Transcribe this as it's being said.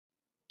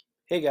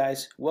Hey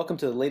guys, welcome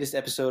to the latest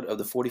episode of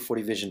the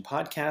 4040 Vision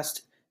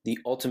podcast, the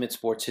ultimate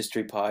sports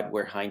history pod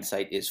where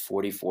hindsight is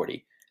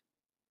 40/40.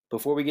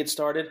 Before we get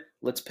started,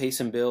 let's pay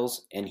some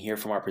bills and hear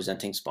from our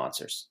presenting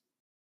sponsors.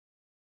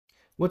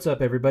 What's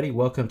up, everybody?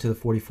 Welcome to the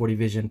 4040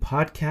 Vision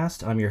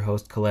podcast. I'm your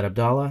host, Khaled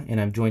Abdallah, and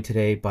I'm joined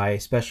today by a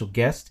special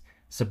guest,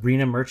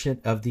 Sabreena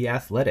Merchant of The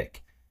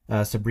Athletic.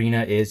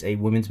 Sabreena is a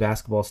women's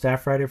basketball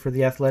staff writer for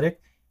The Athletic,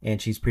 and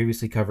she's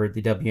previously covered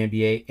the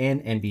WNBA and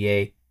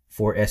NBA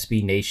for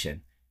SB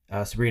Nation.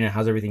 Sabreena,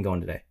 how's everything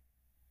going today?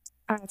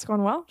 It's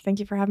going well.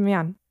 Thank you for having me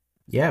on.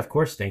 Yeah, of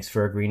course. Thanks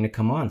for agreeing to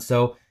come on.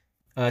 So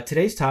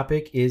today's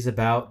topic is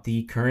about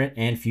the current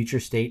and future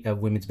state of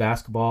women's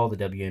basketball, the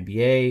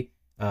WNBA,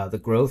 the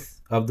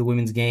growth of the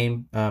women's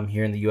game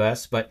here in the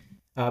U.S. But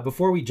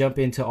before we jump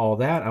into all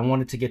that, I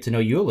wanted to get to know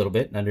you a little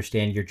bit and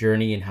understand your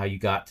journey and how you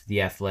got to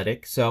The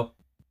Athletic. So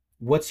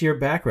what's your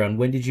background?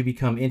 When did you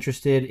become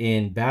interested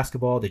in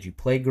basketball? Did you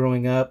play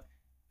growing up?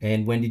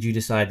 And when did you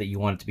decide that you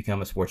wanted to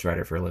become a sports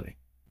writer for a living?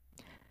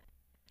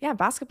 Yeah,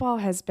 basketball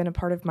has been a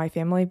part of my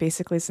family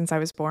basically since I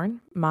was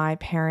born. My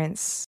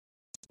parents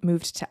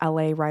moved to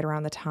LA right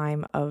around the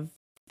time of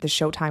the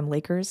Showtime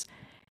Lakers.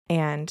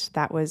 And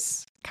that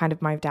was kind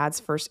of my dad's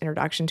first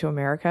introduction to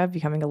America,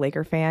 becoming a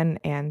Laker fan.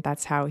 And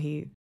that's how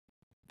he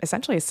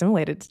essentially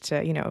assimilated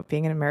to,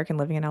 being an American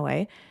living in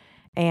LA.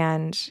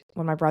 And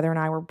when my brother and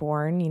I were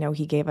born,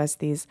 he gave us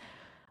these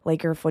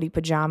Laker footy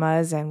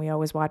pajamas and we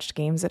always watched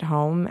games at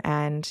home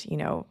and,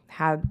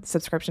 had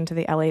subscription to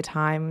the LA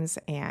Times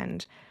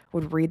and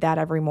would read that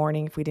every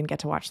morning if we didn't get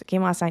to watch the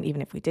game last night, even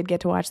if we did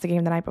get to watch the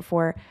game the night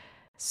before.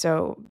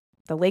 So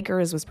the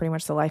Lakers was pretty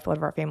much the lifeblood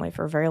of our family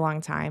for a very long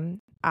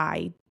time.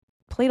 I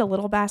played a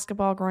little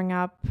basketball growing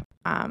up.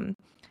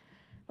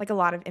 Like a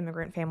lot of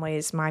immigrant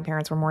families, my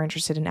parents were more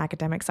interested in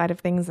academic side of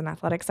things than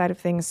athletic side of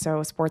things,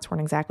 so sports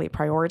weren't exactly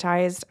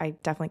prioritized. I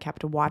definitely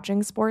kept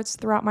watching sports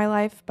throughout my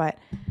life, but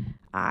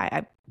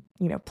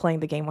playing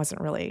the game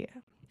wasn't really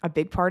a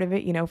big part of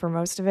it, for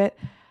most of it.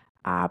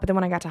 But then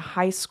when I got to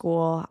high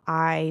school,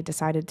 I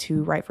decided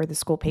to write for the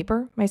school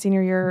paper my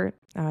senior year,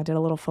 did a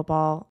little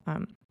football.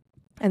 And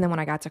then when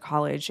I got to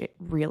college, it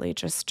really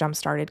just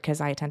jump-started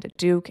because I attended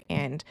Duke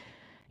and,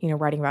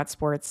 writing about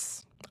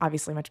sports,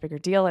 obviously a much bigger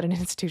deal at an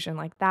institution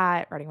like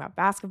that. Writing about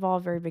basketball,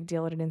 very big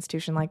deal at an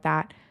institution like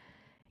that.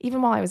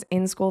 Even while I was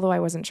in school, though, I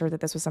wasn't sure that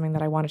this was something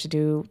that I wanted to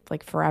do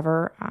like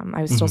forever.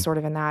 I was still sort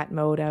of in that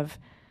mode of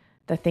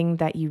the thing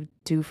that you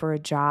do for a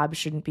job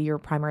shouldn't be your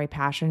primary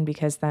passion,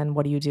 because then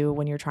what do you do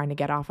when you're trying to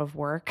get off of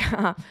work?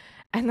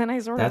 And then I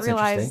sort of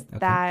realized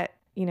that,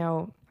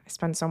 I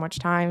spend so much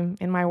time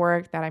in my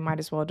work that I might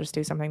as well just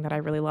do something that I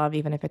really love,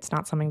 even if it's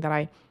not something that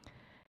I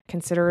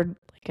considered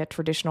like a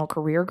traditional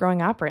career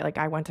growing up, right? Like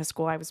I went to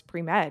school, I was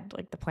pre-med.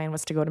 Like the plan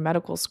was to go to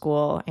medical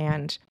school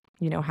and,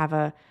 have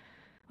a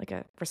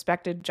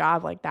respected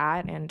job like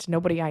that. And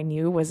nobody I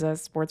knew was a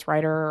sports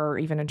writer or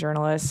even a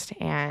journalist.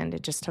 And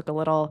it just took a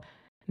little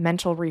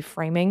mental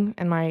reframing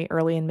in my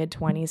early and mid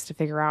 20s to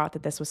figure out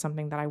that this was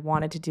something that I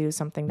wanted to do,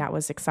 something that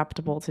was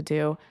acceptable to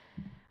do.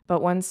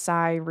 But once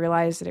I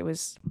realized that it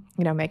was,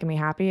 making me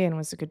happy and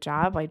was a good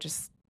job, I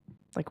just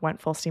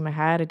went full steam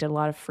ahead. I did a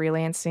lot of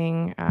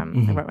freelancing.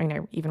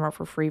 I even wrote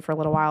for free for a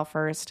little while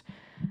first,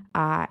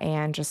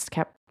 and just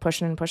kept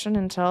pushing and pushing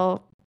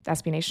until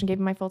SB Nation gave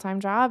me my full-time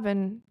job,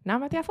 and now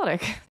I'm at The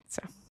Athletic.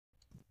 So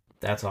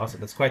that's awesome.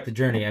 That's quite the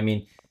journey. I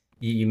mean,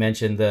 you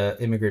mentioned the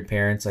immigrant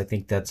parents. I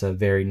think that's a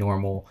very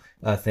normal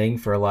thing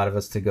for a lot of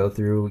us to go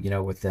through,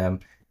 with them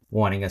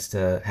wanting us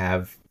to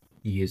have,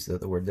 you use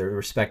the word, their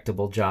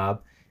respectable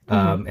job,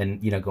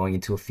 and, going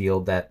into a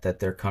field that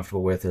they're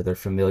comfortable with or they're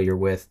familiar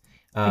with.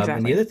 Exactly.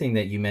 And the other thing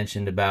that you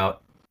mentioned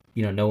about,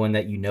 no one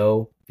that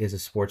is a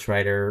sports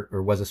writer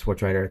or was a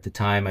sports writer at the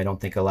time. I don't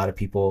think a lot of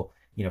people,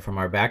 from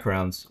our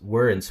backgrounds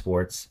were in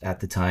sports at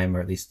the time, or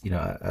at least,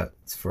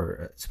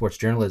 for sports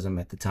journalism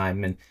at the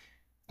time. And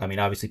I mean,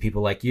 obviously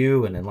people like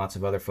you and lots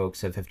of other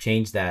folks have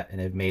changed that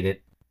and have made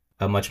it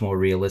a much more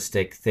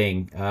realistic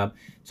thing.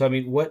 So, I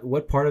mean,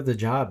 what part of the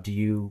job do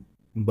you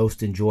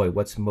most enjoy?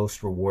 What's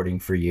most rewarding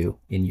for you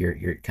in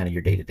your kind of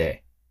your day to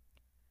day?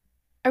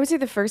 I would say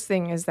the first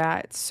thing is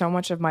that so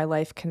much of my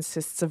life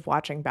consists of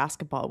watching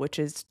basketball, which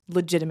is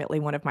legitimately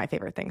one of my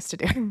favorite things to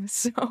do.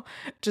 So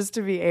just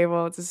to be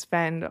able to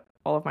spend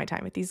all of my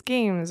time at these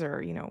games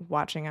or,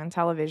 watching on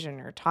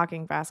television or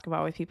talking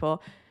basketball with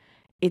people,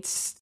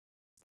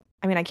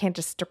 I can't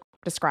just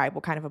describe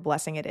what kind of a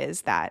blessing it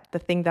is that the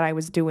thing that I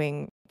was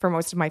doing for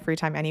most of my free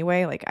time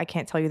anyway, like I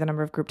can't tell you the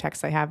number of group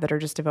texts I have that are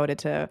just devoted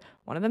to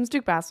one of them's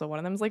Duke basketball, one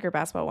of them's Laker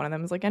basketball, one of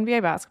them's like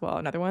NBA basketball,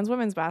 another one's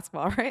women's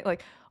basketball, right?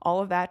 Like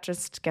all of that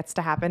just gets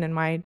to happen in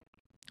my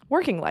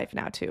working life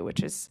now too,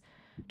 which is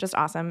just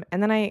awesome.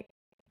 And then I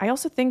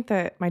also think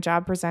that my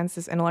job presents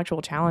this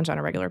intellectual challenge on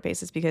a regular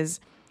basis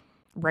because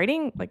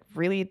writing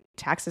really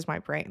taxes my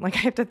brain. Like I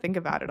have to think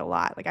about it a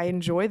lot. Like I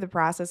enjoy the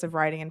process of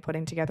writing and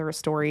putting together a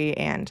story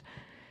and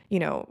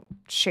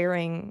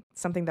sharing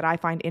something that I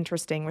find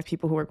interesting with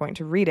people who are going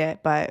to read it,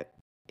 but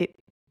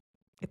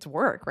it's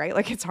work, right?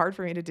 Like it's hard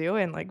for me to do.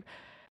 And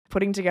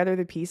putting together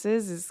the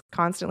pieces is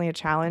constantly a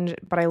challenge,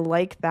 but I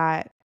like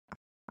that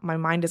my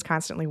mind is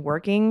constantly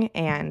working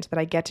and that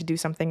I get to do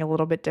something a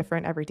little bit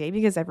different every day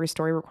because every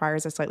story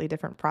requires a slightly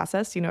different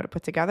process, to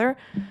put together.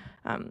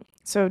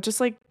 So just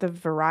like the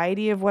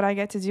variety of what I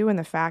get to do and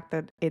the fact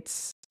that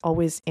it's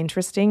always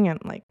interesting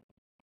and like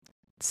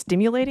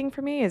stimulating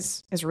for me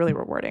is really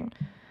rewarding.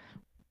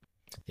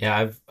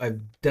 Yeah,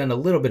 I've done a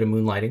little bit of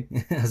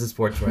moonlighting as a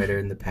sports writer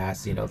in the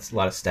past. It's a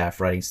lot of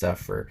staff writing stuff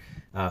for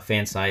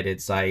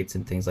fan-sided sites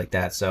and things like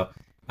that. So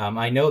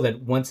I know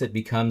that once it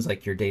becomes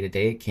like your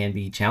day-to-day, it can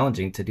be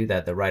challenging to do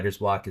that. The writer's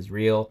block is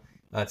real.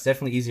 It's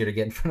definitely easier to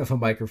get in front of a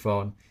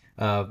microphone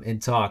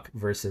and talk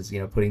versus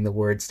putting the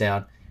words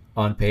down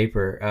on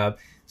paper.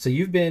 So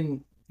you've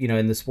been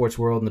in the sports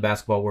world and the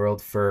basketball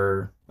world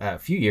for a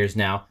few years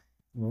now.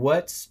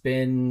 What's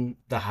been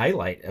the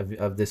highlight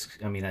of this?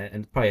 I mean,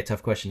 and probably a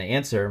tough question to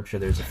answer. I'm sure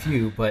there's a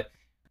few, but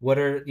what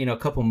are, a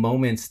couple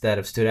moments that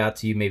have stood out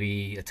to you?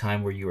 Maybe a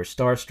time where you were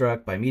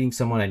starstruck by meeting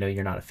someone. I know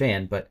you're not a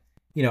fan, but,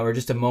 or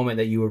just a moment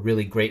that you were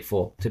really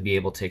grateful to be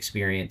able to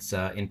experience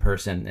in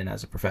person and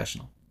as a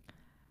professional.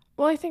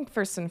 Well, I think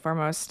first and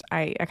foremost,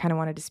 I kind of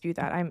want to dispute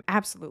that. I'm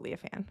absolutely a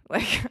fan.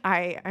 Like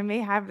I may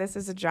have this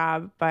as a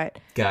job, but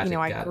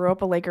I grew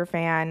up a Laker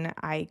fan.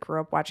 I grew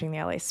up watching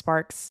the LA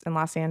Sparks in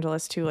Los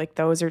Angeles too. Like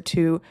those are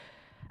two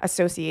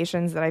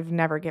associations that I've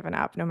never given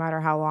up, no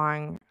matter how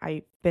long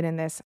I've been in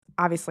this.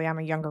 Obviously, I'm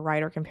a younger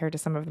writer compared to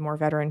some of the more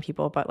veteran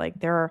people, but like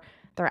there are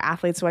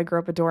athletes who I grew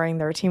up adoring.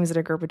 There are teams that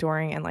I grew up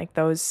adoring, and like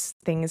those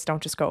things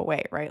don't just go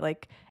away, right?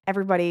 Like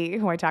everybody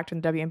who I talk to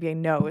in the WNBA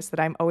knows that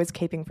I'm always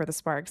caping for the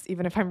Sparks,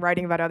 even if I'm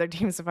writing about other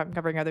teams, if I'm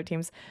covering other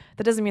teams.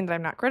 That doesn't mean that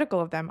I'm not critical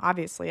of them.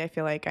 Obviously, I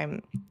feel like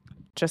I'm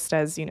just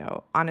as,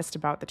 honest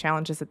about the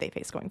challenges that they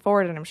face going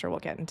forward, and I'm sure we'll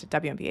get into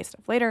WNBA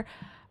stuff later.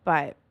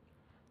 But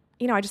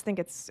I just think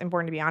it's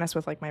important to be honest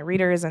with like my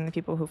readers and the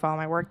people who follow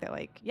my work that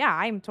like, yeah,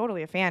 I'm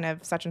totally a fan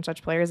of such and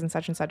such players and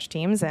such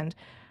teams. And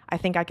I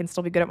think I can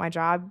still be good at my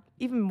job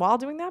even while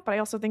doing that. But I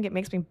also think it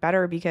makes me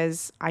better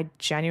because I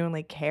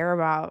genuinely care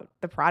about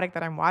the product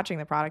that I'm watching,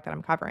 the product that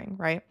I'm covering.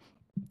 Right.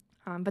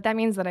 But that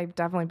means that I've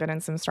definitely been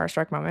in some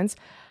starstruck moments.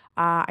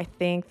 I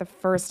think the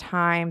first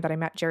time that I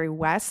met Jerry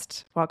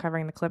West while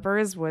covering the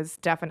Clippers was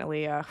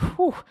definitely a,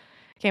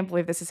 can't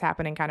believe this is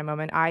happening kind of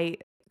moment. I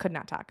could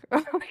not talk.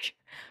 I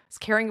was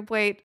carrying a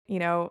plate,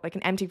 like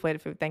an empty plate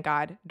of food, thank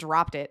God,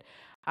 dropped it.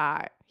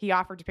 He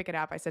offered to pick it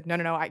up. I said,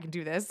 no, I can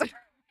do this.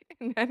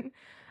 And then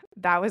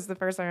that was the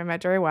first time I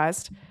met Jerry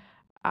West.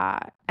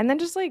 And then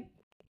just like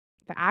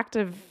the act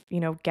of,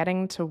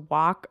 getting to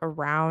walk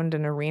around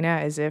an arena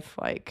as if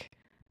like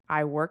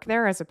I work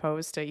there as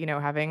opposed to,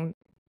 having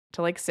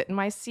to like sit in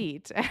my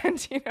seat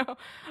and,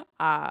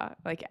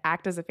 like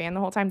act as a fan the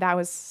whole time. That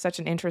was such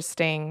an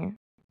interesting,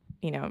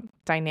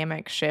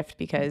 dynamic shift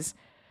because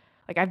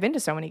like I've been to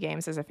so many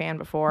games as a fan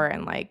before,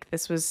 and like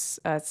this was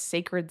a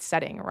sacred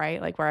setting,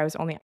 right? Like where I was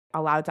only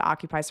allowed to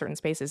occupy certain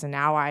spaces, and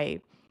now I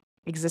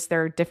exist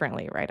there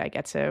differently, right? I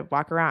get to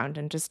walk around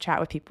and just chat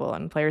with people,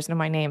 and players know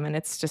my name, and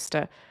it's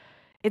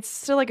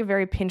still like a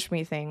very pinch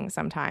me thing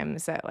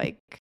sometimes that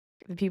like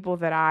the people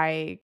that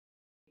I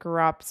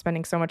grew up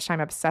spending so much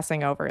time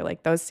obsessing over,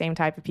 like those same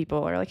type of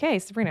people are like, hey,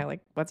 Sabreena,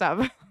 like what's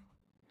up?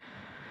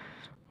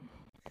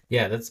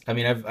 Yeah,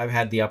 I've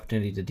had the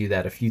opportunity to do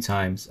that a few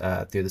times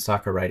through the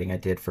soccer writing I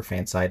did for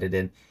Fansided,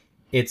 and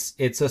it's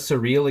a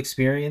surreal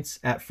experience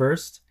at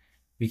first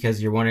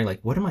because you're wondering like,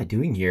 what am I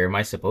doing here? Am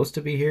I supposed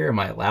to be here? Am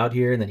I allowed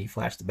here? And then you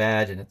flash the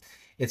badge, and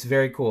it's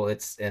very cool.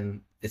 It's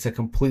a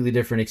completely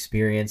different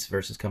experience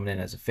versus coming in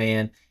as a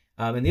fan.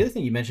 And the other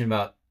thing you mentioned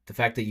about the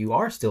fact that you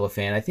are still a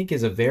fan, I think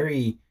is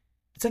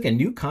it's like a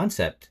new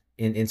concept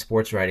in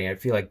sports writing. I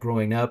feel like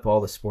growing up, all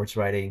the sports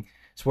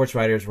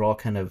writers were all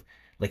kind of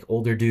like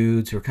older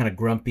dudes who were kind of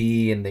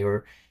grumpy, and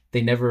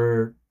they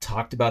never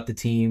talked about the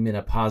team in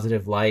a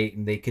positive light,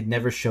 and they could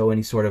never show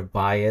any sort of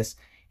bias.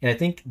 And I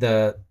think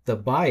the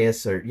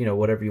bias, or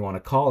whatever you want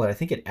to call it, I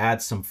think it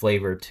adds some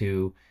flavor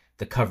to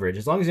the coverage,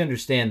 as long as you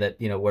understand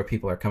that where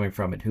people are coming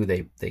from and who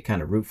they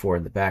kind of root for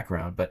in the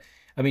background. But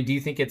I mean, do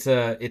you think it's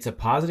a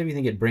positive? You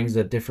think it brings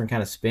a different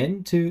kind of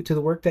spin to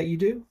the work that you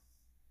do?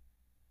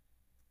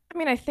 I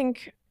mean, I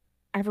think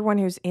everyone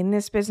who's in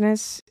this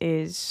business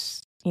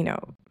is,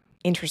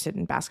 interested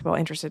in basketball,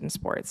 interested in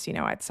sports,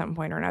 at some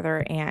point or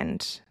another.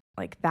 And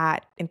like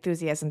that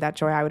enthusiasm, that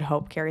joy, I would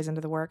hope carries into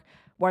the work,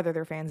 whether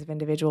they're fans of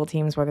individual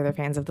teams, whether they're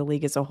fans of the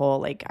league as a whole.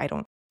 Like, I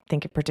don't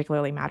think it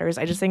particularly matters.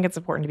 I just think it's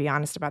important to be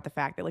honest about the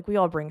fact that like we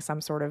all bring some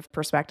sort of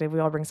perspective.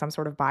 We all bring some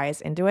sort of bias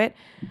into it.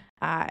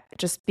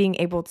 Just being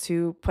able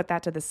to put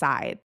that to the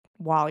side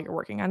while you're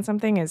working on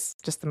something is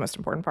just the most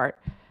important part.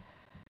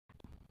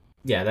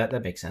 Yeah,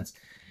 that makes sense.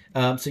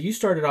 So you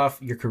started off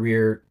your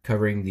career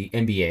covering the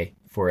NBA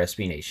for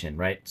SB Nation,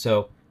 right?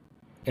 So,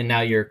 and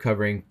now you're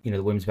covering, the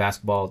women's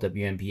basketball,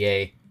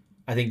 WNBA.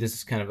 I think this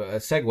is kind of a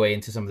segue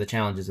into some of the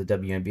challenges that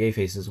WNBA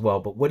faces as well.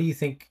 But what do you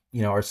think,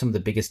 are some of the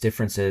biggest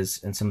differences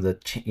and some of the,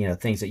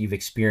 things that you've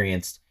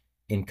experienced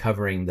in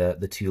covering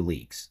the two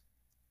leagues?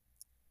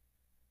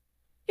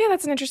 Yeah,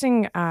 that's an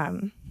interesting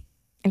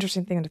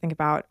thing to think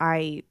about.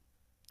 I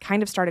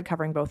kind of started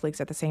covering both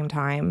leagues at the same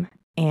time.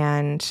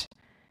 And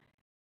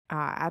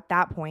at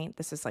that point,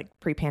 this is like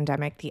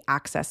pre-pandemic, the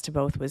access to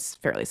both was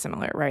fairly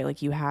similar, right?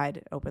 Like you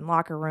had open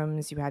locker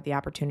rooms, you had the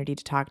opportunity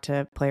to talk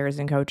to players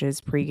and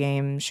coaches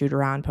pregame, shoot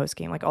around,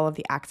 postgame, like all of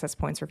the access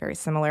points were very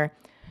similar.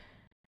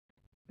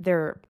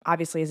 There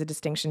obviously is a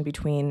distinction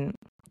between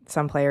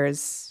some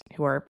players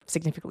who are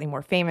significantly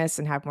more famous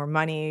and have more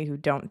money, who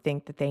don't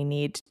think that they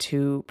need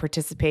to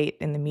participate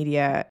in the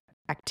media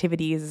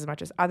activities as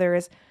much as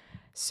others.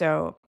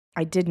 So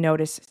I did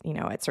notice,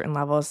 at certain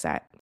levels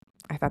that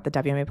I thought the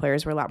WNBA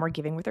players were a lot more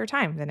giving with their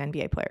time than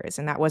NBA players.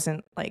 And that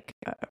wasn't like,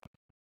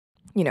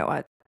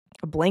 a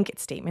blanket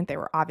statement. There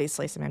were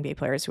obviously some NBA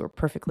players who were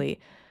perfectly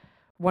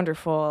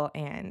wonderful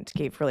and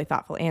gave really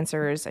thoughtful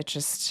answers. It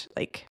just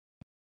like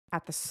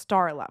at the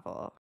star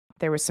level,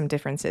 there was some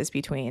differences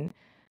between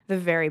the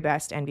very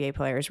best NBA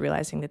players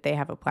realizing that they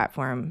have a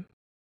platform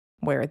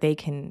where they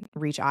can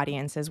reach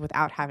audiences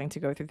without having to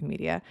go through the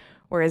media,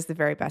 whereas the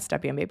very best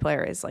WNBA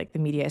player is like the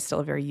media is still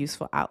a very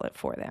useful outlet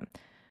for them.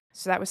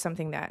 So that was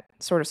something that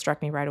sort of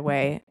struck me right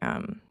away.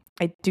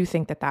 I do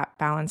think that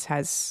balance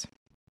has,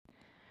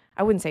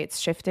 I wouldn't say it's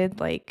shifted.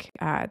 Like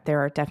there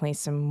are definitely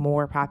some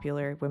more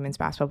popular women's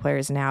basketball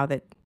players now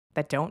that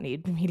don't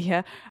need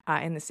media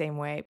in the same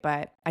way.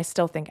 But I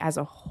still think as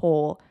a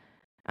whole,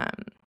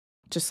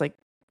 just like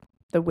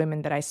the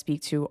women that I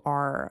speak to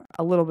are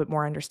a little bit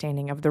more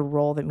understanding of the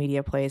role that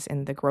media plays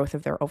in the growth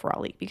of their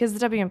overall league, because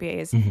the WNBA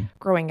is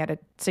growing at a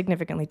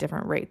significantly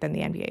different rate than the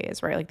NBA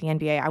is, right? Like the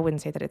NBA, I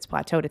wouldn't say that it's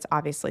plateaued. It's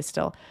obviously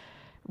still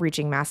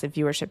reaching massive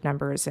viewership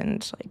numbers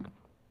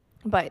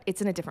but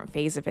it's in a different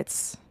phase of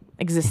its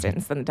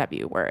existence than the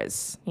W,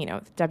 whereas, the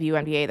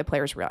WNBA, the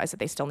players realize that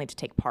they still need to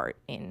take part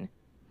in,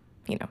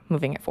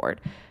 moving it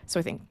forward. So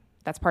I think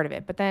that's part of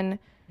it. But then,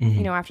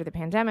 after the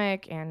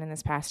pandemic and in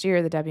this past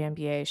year, the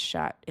WNBA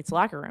shut its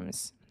locker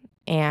rooms.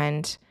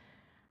 And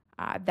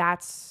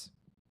that's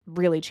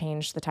really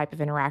changed the type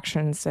of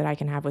interactions that I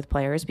can have with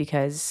players,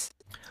 because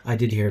I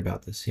did hear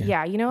about this.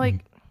 Yeah. Yeah.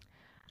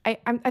 I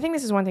think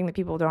this is one thing that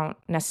people don't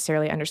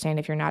necessarily understand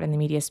if you're not in the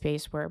media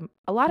space, where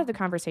a lot of the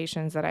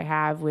conversations that I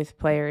have with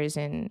players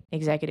and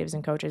executives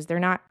and coaches, they're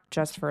not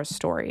just for a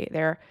story.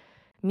 They're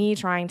me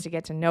trying to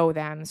get to know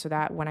them so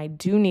that when I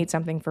do need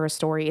something for a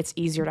story, it's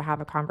easier to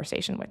have a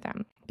conversation with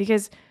them.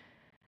 Because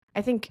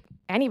I think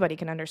anybody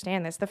can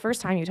understand this. The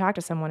first time you talk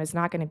to someone is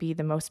not going to be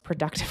the most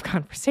productive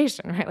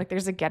conversation, right? Like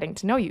there's a getting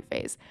to know you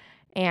phase.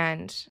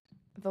 And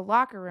the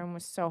locker room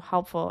was so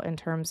helpful in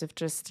terms of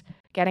just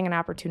getting an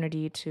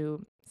opportunity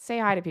to say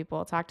hi to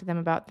people, talk to them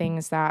about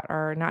things that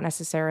are not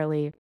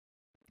necessarily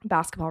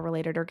basketball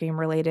related or game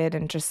related,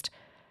 and just,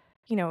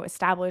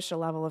 establish a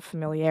level of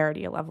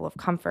familiarity, a level of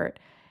comfort.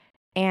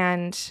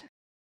 And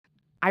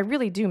I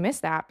really do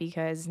miss that,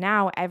 because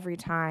now every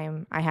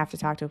time I have to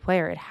talk to a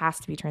player, it has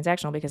to be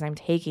transactional, because I'm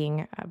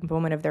taking a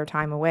moment of their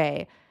time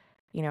away,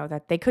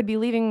 that they could be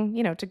leaving,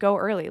 to go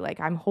early. Like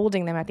I'm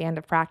holding them at the end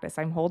of practice.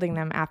 I'm holding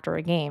them after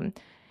a game.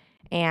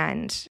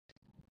 And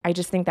I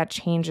just think that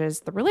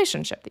changes the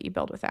relationship that you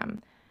build with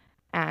them.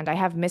 And I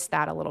have missed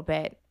that a little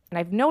bit. And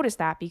I've noticed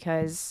that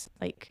because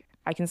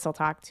I can still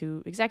talk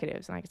to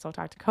executives and I can still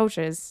talk to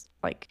coaches,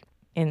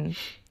 in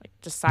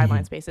just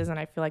sideline spaces. And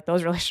I feel like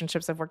those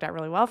relationships have worked out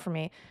really well for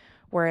me.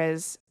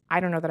 Whereas I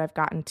don't know that I've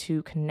gotten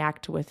to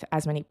connect with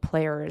as many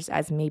players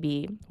as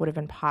maybe would have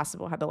been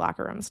possible had the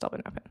locker room still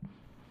been open.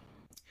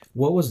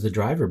 What was the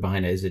driver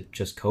behind it? Is it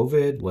just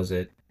COVID? Was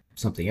it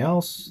something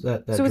else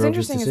that So what's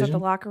interesting is that the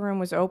locker room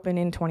was open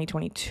in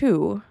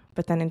 2022,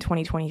 but then in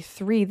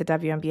 2023, the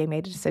WNBA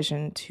made a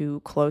decision to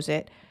close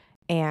it.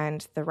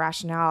 And the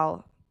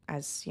rationale,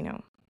 as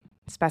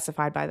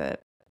specified by the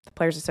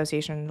Players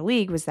Association in the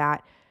league, was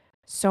that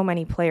so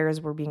many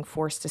players were being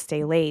forced to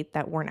stay late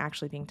that weren't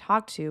actually being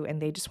talked to,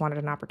 and they just wanted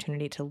an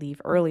opportunity to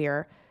leave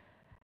earlier.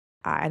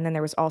 And then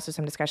there was also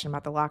some discussion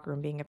about the locker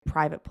room being a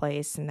private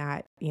place, and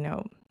that,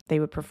 they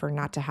would prefer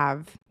not to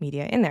have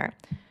media in there.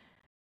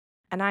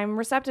 And I'm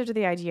receptive to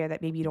the idea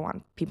that maybe you don't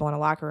want people in a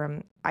locker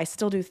room. I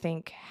still do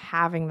think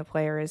having the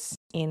players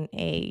in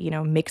a,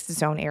 mixed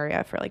zone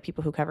area for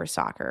people who cover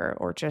soccer,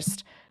 or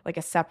just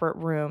a separate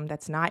room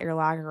that's not your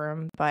locker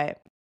room,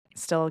 but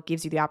still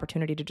gives you the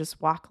opportunity to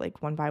just walk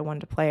one by one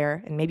to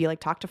player and maybe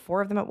talk to 4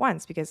 of them at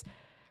once, because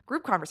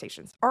group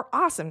conversations are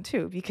awesome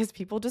too, because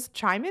people just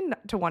chime in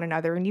to one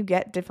another and you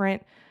get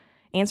different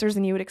answers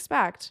than you would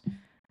expect.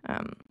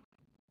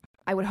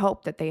 I would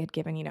hope that they had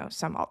given,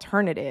 some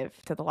alternative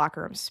to the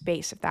locker room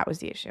space if that was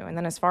the issue. And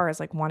then as far as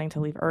wanting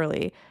to leave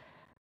early,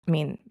 I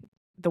mean,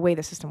 the way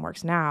the system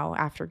works now,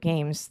 after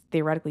games,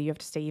 theoretically you have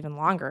to stay even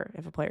longer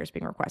if a player is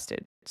being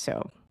requested.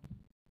 So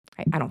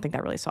I don't think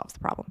that really solves the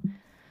problem.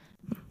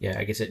 Yeah,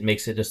 I guess it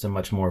makes it just a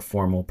much more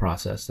formal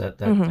process.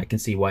 That I can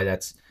see why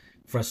that's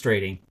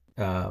frustrating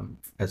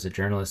as a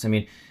journalist. I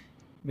mean,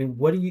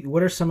 what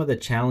are some of the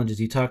challenges?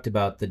 You talked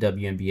about the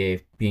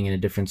WNBA being in a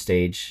different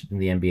stage than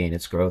the NBA in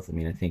its growth. I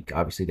mean, I think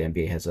obviously the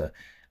NBA has a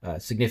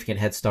significant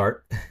head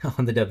start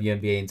on the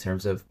WNBA in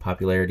terms of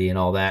popularity and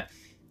all that.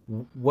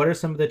 what are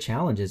some of the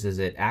challenges? Is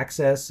it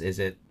access? Is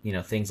it,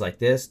 things like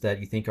this that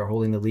you think are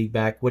holding the league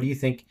back? What do you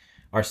think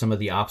are some of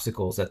the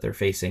obstacles that they're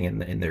facing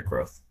in their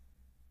growth?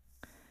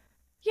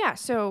 Yeah,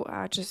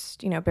 so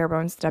just, bare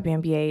bones, the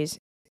WNBA is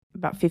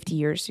about 50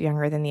 years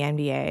younger than the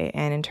NBA.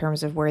 And in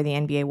terms of where the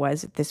NBA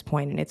was at this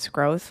point in its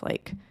growth,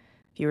 like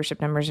viewership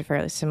numbers are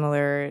fairly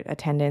similar.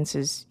 Attendance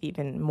is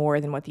even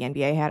more than what the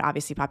NBA had.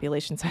 Obviously,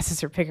 population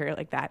sizes are bigger,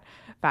 like that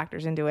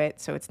factors into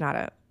it. So it's not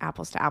a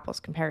apples to apples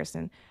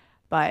comparison.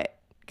 But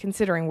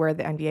considering where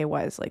the NBA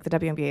was, like the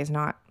WNBA is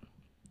not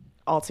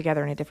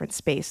altogether in a different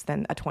space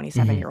than a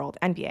 27-year-old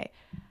NBA.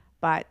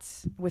 But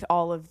with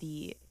all of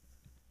the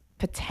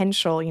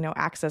potential,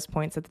 access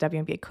points that the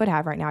WNBA could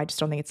have right now, I just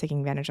don't think it's taking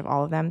advantage of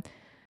all of them.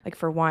 Like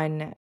for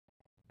one,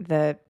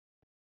 the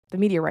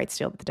media rights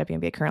deal that the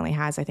WNBA currently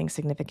has, I think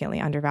significantly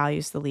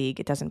undervalues the league.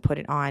 It doesn't put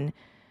it on,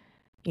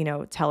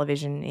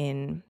 television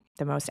in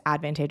the most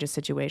advantageous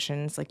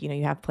situations. Like,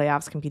 you have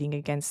playoffs competing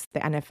against the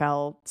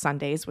NFL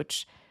Sundays,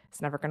 which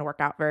is never going to work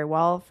out very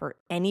well for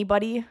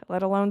anybody,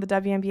 let alone the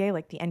WNBA.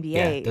 Like the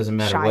NBA doesn't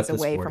matter shies what the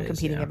away sport from is,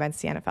 competing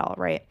against the NFL,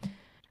 right?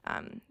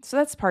 So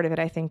that's part of it.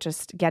 I think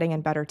just getting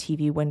in better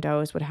TV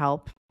windows would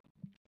help.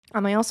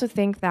 I also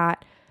think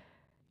that,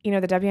 the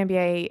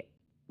WNBA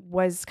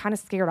was kind of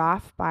scared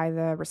off by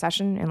the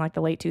recession in like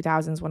the late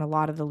 2000s when a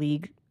lot of the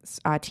league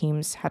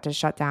teams had to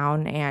shut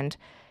down, and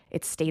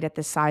it stayed at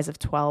this size of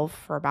 12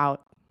 for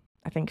about,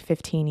 I think,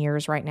 15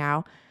 years right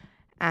now.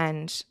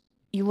 And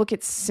you look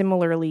at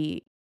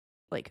similarly,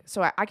 like,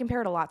 so I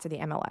compare it a lot to the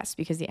MLS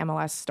because the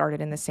MLS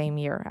started in the same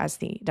year as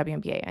the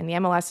WNBA, and the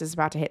MLS is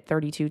about to hit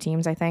 32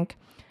 teams, I think,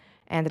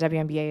 and the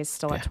WNBA is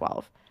still at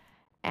 12.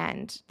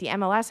 And the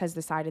MLS has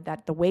decided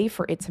that the way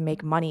for it to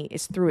make money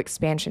is through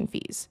expansion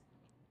fees.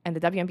 And the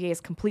WNBA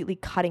is completely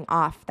cutting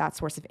off that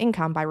source of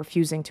income by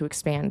refusing to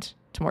expand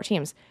to more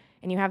teams.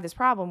 And you have this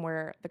problem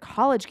where the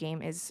college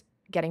game is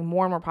getting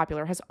more and more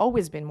popular, has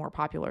always been more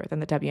popular than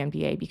the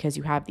WNBA because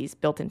you have these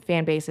built-in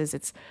fan bases.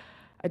 It's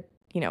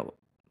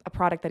a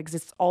product that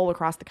exists all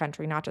across the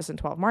country, not just in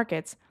 12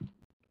 markets.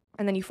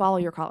 And then you follow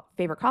your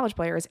favorite college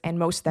players, and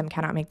most of them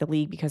cannot make the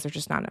league because there's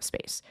just not enough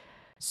space.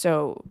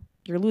 So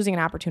you're losing an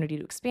opportunity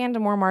to expand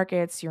to more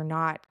markets. You're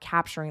not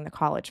capturing the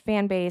college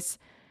fan base,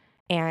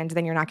 and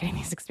then you're not getting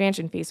these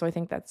expansion fees. So I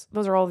think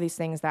those are all of these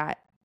things that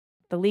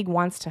the league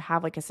wants to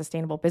have, like a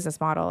sustainable business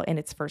model in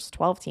its first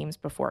 12 teams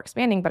before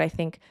expanding. But I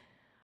think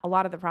a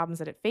lot of the problems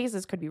that it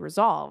faces could be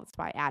resolved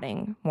by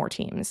adding more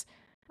teams.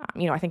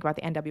 I think about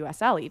the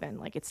NWSL even,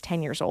 like it's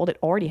 10 years old. It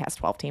already has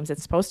 12 teams.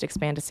 It's supposed to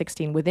expand to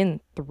 16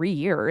 within 3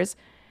 years.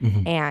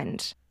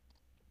 And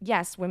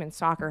yes, women's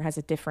soccer has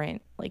a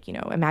different,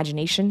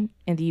 imagination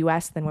in the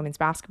US than women's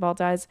basketball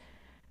does.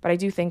 But I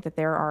do think that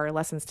there are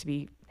lessons to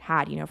be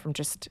had, from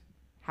just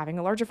having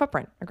a larger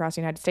footprint across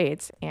the United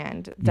States.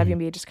 And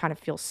WNBA just kind of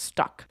feels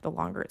stuck the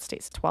longer it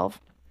stays at 12.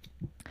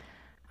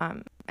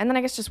 And then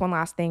I guess just one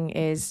last thing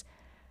is,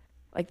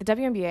 like, the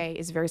WNBA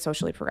is a very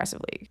socially progressive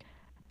league.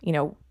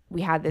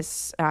 We had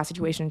this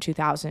situation in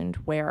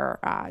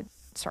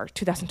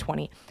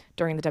 2020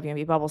 during the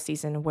WNBA bubble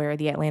season where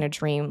the Atlanta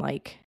Dream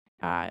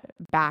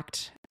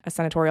backed a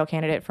senatorial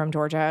candidate from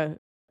Georgia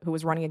who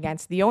was running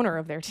against the owner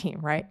of their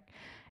team, right?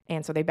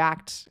 And so they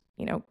backed,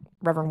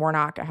 Reverend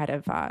Warnock ahead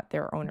of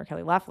their owner,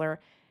 Kelly Loeffler.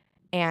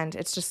 And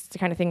it's just the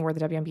kind of thing where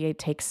the WNBA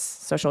takes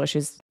social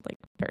issues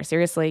very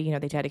seriously.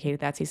 They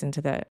dedicated that season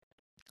to the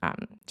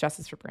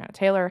justice for Breonna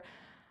Taylor.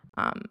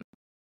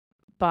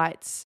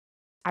 But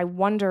I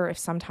wonder if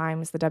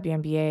sometimes the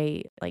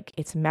WNBA,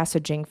 its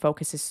messaging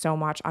focuses so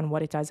much on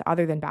what it does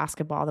other than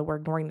basketball that we're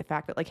ignoring the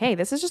fact that, hey,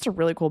 this is just a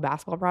really cool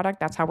basketball product.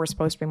 That's how we're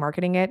supposed to be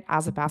marketing it,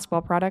 as a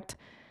basketball product.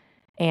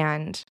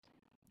 And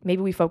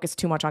maybe we focus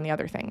too much on the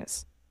other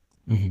things.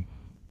 Mm-hmm.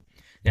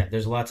 Yeah,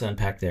 there's a lot to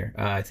unpack there.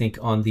 I think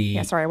on the...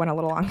 Yeah, sorry, I went a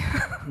little long.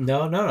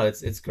 No,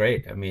 it's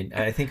great. I mean,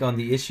 I think on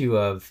the issue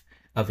of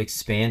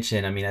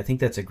expansion, I think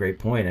that's a great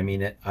point.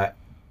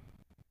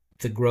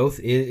 The growth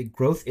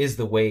is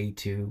the way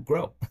to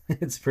grow.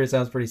 It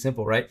sounds pretty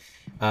simple, right?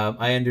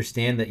 I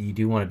understand that you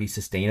do want to be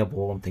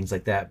sustainable and things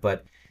like that,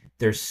 but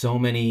there's so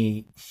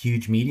many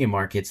huge media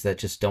markets that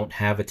just don't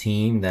have a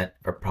team, that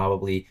are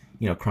probably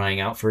crying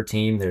out for a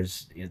team.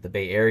 There's the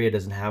Bay Area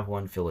doesn't have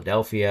one,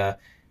 Philadelphia,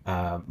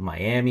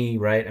 Miami,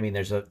 right?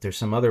 There's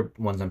some other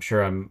ones I'm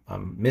sure I'm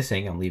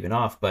missing, I'm leaving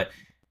off, but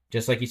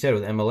just like you said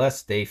with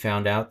MLS, they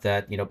found out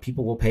that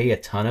people will pay a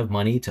ton of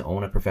money to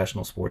own a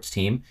professional sports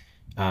team.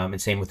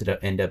 And same with the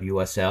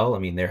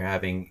NWSL. They're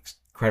having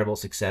incredible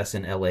success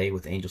in LA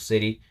with Angel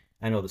City.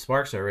 I know the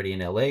Sparks are already in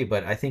LA,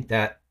 but I think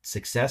that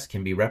success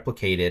can be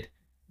replicated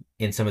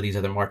in some of these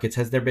other markets.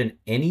 Has there been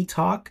any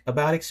talk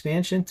about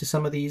expansion to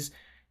some of these,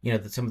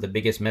 some of the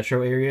biggest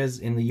metro areas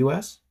in the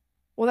US?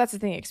 Well, that's the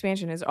thing.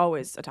 Expansion is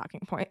always a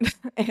talking point.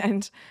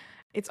 And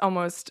it's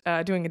almost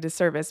doing a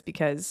disservice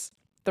because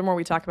the more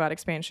we talk about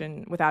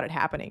expansion without it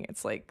happening,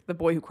 it's like the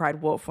boy who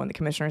cried wolf when the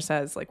commissioner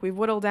says, we've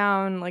whittled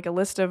down a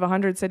list of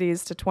 100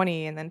 cities to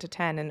 20 and then to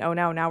 10. And oh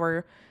no, now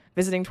we're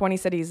visiting 20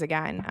 cities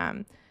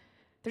again.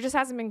 There just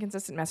hasn't been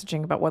consistent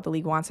messaging about what the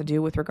league wants to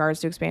do with regards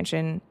to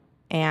expansion.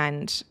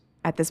 And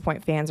at this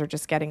point, fans are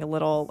just getting a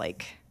little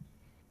like,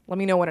 let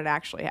me know when it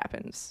actually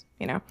happens,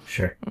 you know?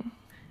 Sure.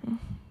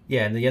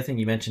 Yeah, and the other thing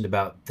you mentioned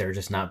about there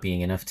just not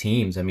being enough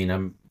teams. I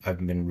mean,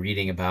 I've been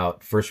reading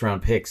about first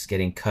round picks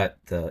getting cut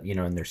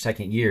in their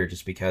second year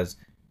just because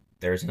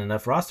there isn't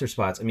enough roster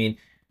spots. I mean,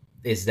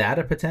 is that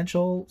a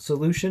potential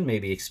solution?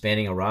 Maybe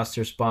expanding a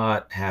roster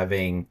spot,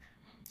 having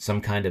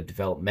some kind of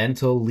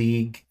developmental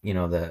league,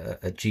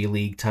 a G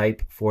League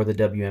type for the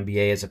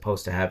WNBA as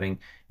opposed to having,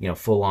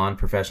 full on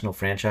professional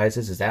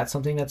franchises. Is that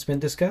something that's been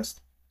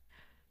discussed?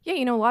 Yeah,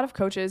 a lot of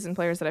coaches and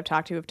players that I've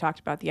talked to have talked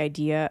about the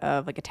idea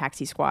of like a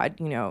taxi squad,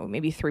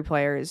 maybe 3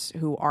 players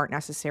who aren't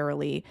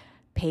necessarily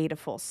paid a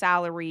full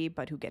salary,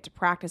 but who get to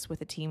practice with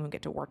the team, who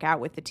get to work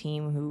out with the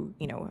team, who,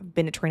 have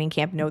been to training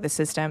camp, know the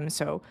system.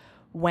 So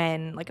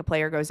when like a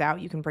player goes out,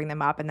 you can bring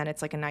them up, and then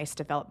it's like a nice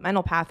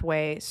developmental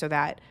pathway so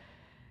that,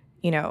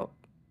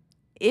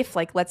 if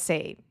like, let's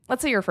say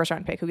you're a first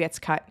round pick who gets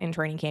cut in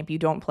training camp, you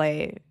don't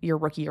play your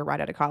rookie year right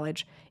out of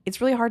college.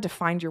 It's really hard to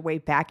find your way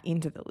back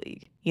into the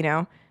league,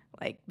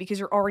 like, because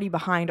you're already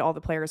behind all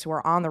the players who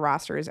are on the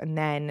rosters, and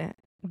then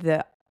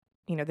the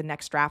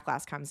next draft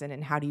class comes in,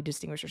 and how do you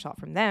distinguish yourself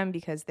from them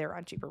because they're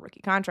on cheaper rookie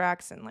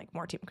contracts and like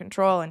more team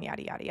control and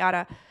yada, yada,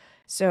 yada.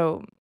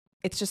 So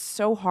it's just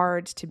so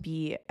hard to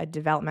be a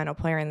developmental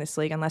player in this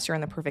league unless you're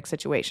in the perfect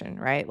situation,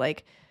 right?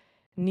 Like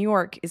New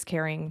York is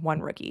carrying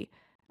 1 rookie.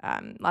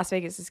 Las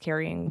Vegas is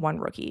carrying 1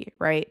 rookie,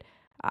 right?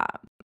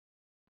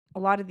 A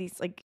lot of these,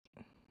 like,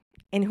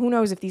 and who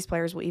knows if these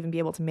players will even be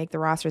able to make the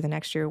roster the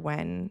next year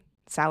when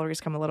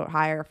salaries come a little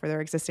higher for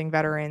their existing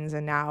veterans,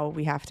 and now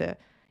we have to,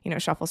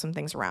 shuffle some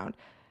things around.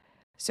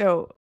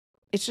 So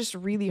it's just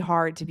really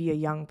hard to be a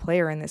young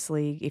player in this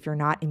league if you're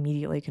not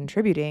immediately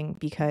contributing,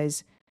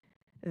 because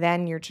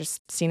then you're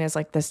just seen as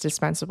like this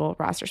dispensable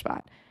roster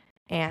spot.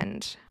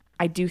 And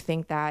I do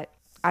think that,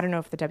 I don't know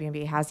if the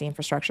WNBA has the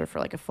infrastructure for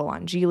like a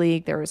full-on G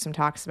League. There was some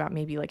talks about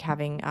maybe like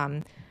having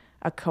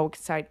a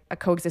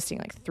coexisting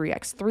like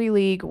 3x3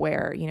 league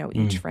where,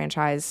 each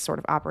franchise sort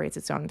of operates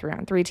its own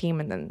 3-on-3 team,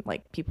 and then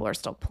like people are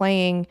still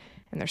playing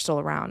and they're still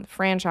around the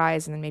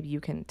franchise, and then maybe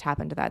you can tap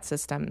into that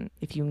system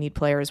if you need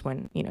players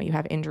when, you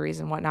have injuries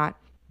and whatnot.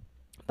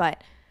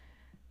 But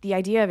the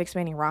idea of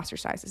expanding roster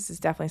sizes is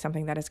definitely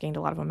something that has gained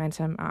a lot of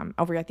momentum.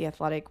 Over at The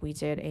Athletic, we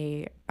did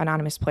a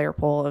anonymous player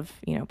poll of,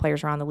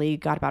 players around the league,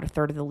 got about a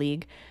third of the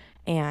league.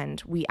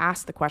 And we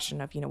asked the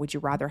question of, would you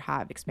rather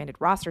have expanded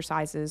roster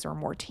sizes or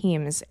more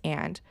teams?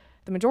 And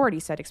the majority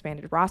said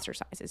expanded roster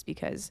sizes,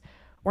 because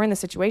we're in the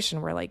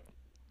situation where like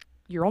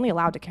you're only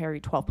allowed to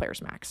carry 12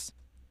 players max.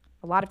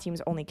 A lot of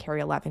teams only carry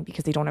 11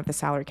 because they don't have the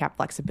salary cap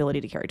flexibility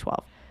to carry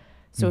 12.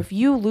 So if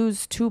you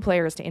lose 2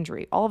 players to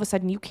injury, all of a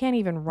sudden you can't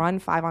even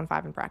run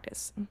 5-on-5 in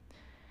practice.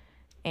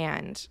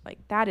 And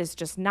like that is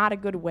just not a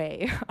good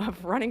way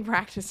of running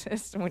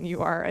practices when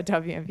you are a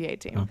WNBA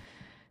team. Oh.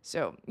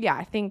 So yeah,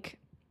 I think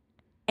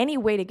any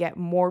way to get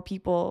more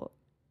people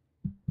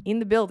in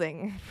the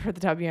building for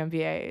the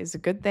WNBA is a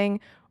good thing,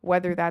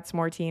 whether that's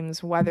more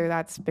teams, whether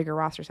that's bigger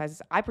roster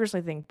sizes. I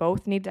personally think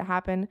both need to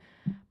happen,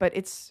 but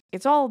it's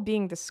all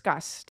being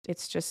discussed.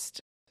 It's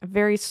just a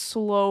very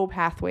slow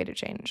pathway to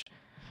change.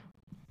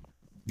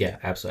 Yeah,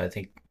 absolutely. I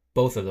think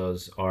both of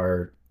those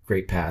are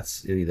great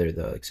paths, either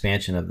the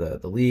expansion of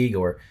the league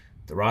or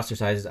the roster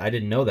sizes. I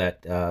didn't know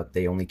that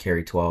they only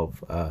carry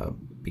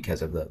 12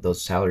 because of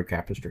those salary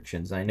cap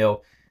restrictions. I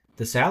know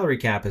the salary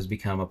cap has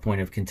become a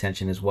point of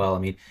contention as well. I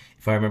mean,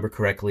 if I remember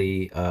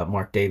correctly,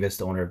 Mark Davis,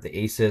 the owner of the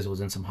Aces, was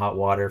in some hot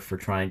water for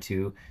trying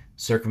to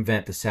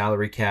circumvent the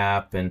salary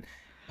cap. And,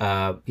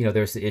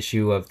 there's the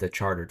issue of the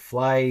chartered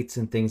flights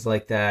and things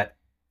like that.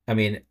 I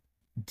mean,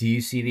 do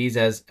you see these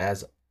as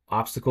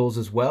obstacles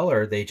as well,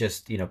 or are they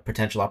just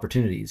potential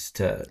opportunities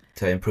to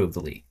improve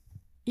the league?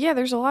 Yeah,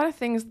 there's a lot of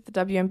things that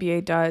the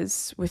WNBA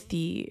does with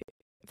the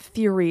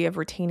theory of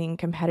retaining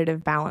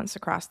competitive balance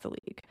across the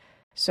league.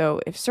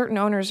 So if certain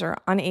owners are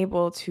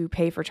unable to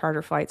pay for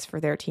charter flights for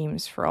their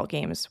teams for all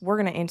games, we're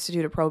going to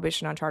institute a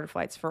prohibition on charter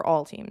flights for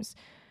all teams.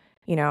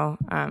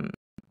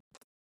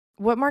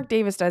 What Mark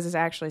Davis does is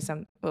actually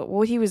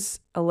what he was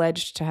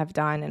alleged to have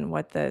done, and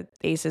what the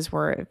Aces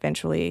were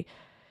eventually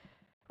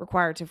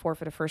required to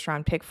forfeit a first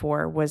round pick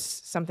for, was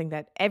something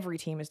that every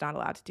team is not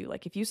allowed to do.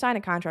 Like if you sign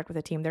a contract with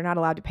a team, they're not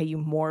allowed to pay you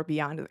more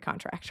beyond the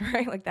contract,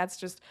 right? Like that's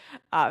just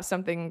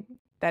something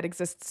that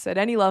exists at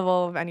any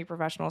level of any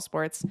professional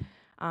sports.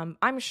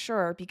 I'm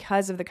sure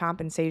because of the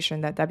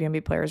compensation that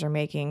WNBA players are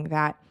making,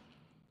 that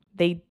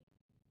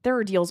there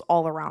are deals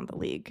all around the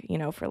league,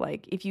 for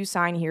like, if you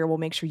sign here, we'll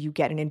make sure you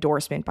get an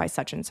endorsement by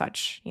such and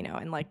such,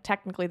 and like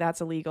technically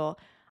that's illegal.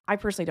 I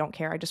personally don't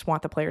care. I just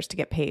want the players to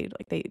get paid.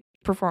 Like they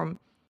perform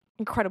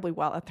incredibly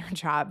well at their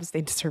jobs.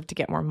 They deserve to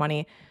get more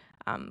money.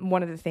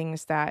 One of the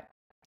things that,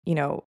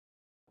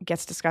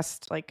 gets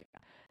discussed, like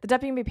the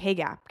WNBA pay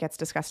gap gets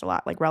discussed a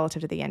lot, like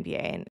relative to the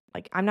NBA. And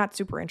like, I'm not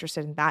super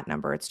interested in that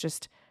number. It's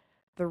just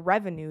the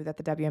revenue that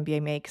the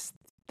WNBA makes.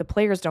 The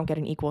players don't get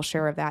an equal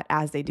share of that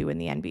as they do in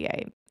the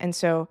NBA. And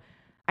so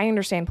I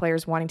understand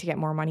players wanting to get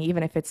more money,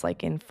 even if it's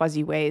like in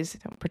fuzzy ways.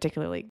 I don't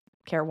particularly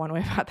care one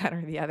way about that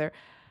or the other.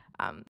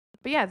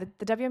 But yeah, the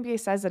WNBA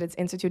says that it's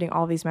instituting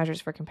all these measures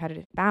for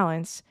competitive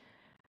balance,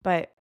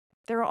 but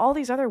there are all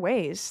these other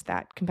ways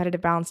that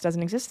competitive balance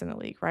doesn't exist in the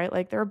league, right?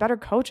 Like there are better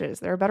coaches,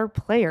 there are better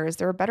players,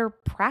 there are better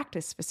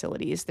practice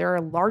facilities, there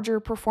are larger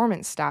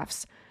performance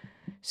staffs.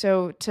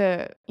 So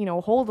to,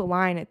 hold the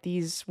line at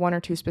these one or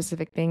two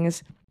specific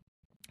things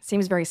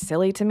seems very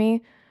silly to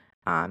me.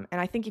 And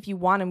I think if you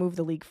want to move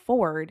the league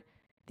forward,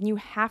 then you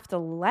have to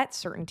let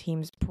certain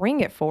teams bring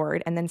it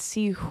forward and then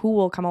see who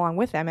will come along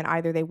with them. And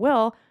either they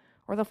will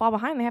or they'll fall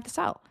behind. They have to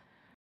sell.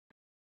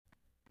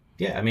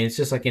 Yeah, I mean, it's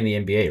just like in the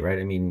NBA, right?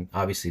 I mean,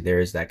 obviously there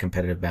is that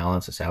competitive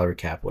balance, a salary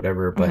cap,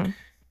 whatever, but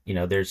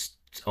there's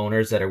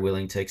owners that are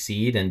willing to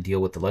exceed and deal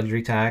with the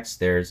luxury tax.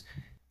 There's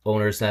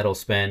owners that'll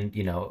spend,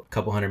 a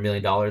couple $100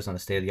 million on a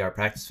state-of-the-art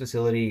practice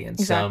facility, and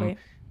some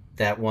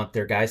that want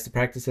their guys to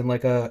practice in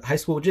like a high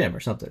school gym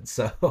or something.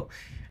 So,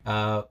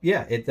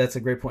 that's a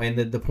great point.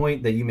 And the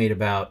point that you made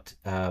about,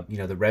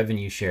 the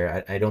revenue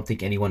share, I don't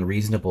think anyone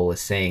reasonable is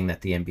saying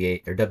that the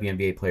NBA or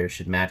WNBA players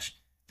should match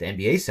the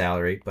NBA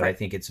salary, but I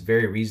think it's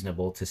very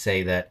reasonable to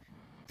say that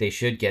they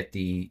should get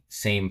the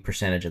same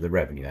percentage of the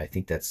revenue. I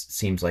think that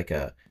seems like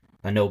a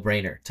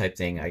no-brainer type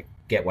thing. I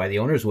get why the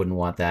owners wouldn't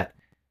want that,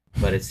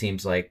 but it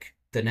seems like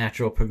the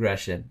natural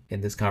progression in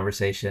this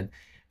conversation.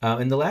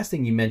 And the last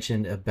thing you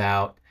mentioned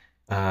about,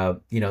 the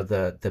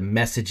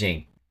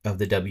messaging of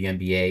the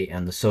WNBA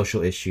and the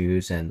social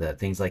issues and the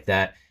things like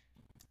that.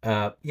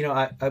 I'm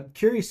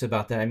curious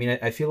about that. I mean,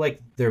 I feel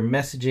like their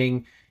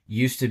messaging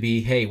used to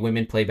be, hey,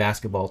 women play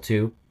basketball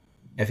too.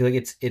 I feel like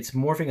it's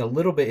morphing a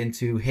little bit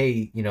into,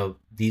 hey,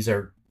 these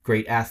are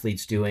great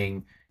athletes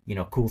doing,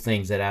 cool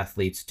things that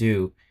athletes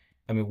do.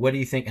 I mean, what do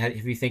you think?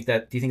 Do you think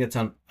that's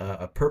on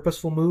a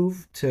purposeful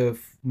move to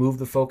move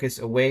the focus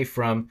away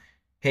from,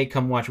 hey,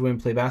 come watch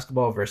women play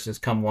basketball versus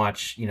come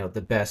watch,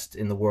 the best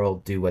in the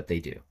world do what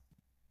they do?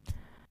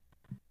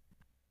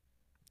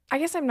 I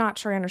guess I'm not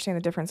sure I understand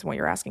the difference in what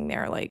you're asking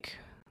there.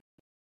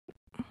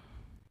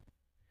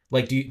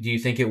 Do you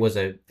think it was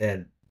a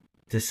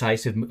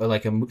decisive,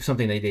 like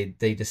something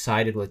they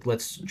decided, like,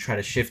 let's try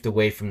to shift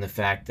away from the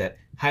fact that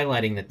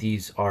highlighting that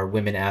these are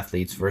women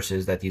athletes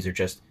versus that this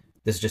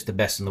is just the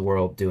best in the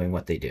world doing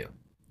what they do?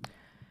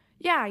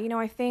 Yeah,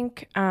 I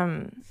think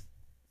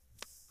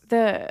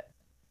the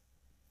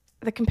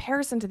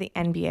comparison to the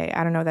NBA,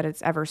 I don't know that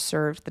it's ever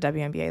served the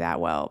WNBA that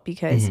well,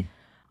 because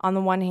on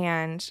the one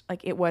hand,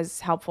 like, it was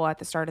helpful at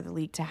the start of the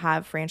league to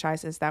have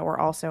franchises that were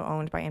also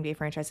owned by NBA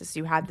franchises. So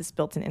you had this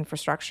built-in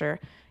infrastructure,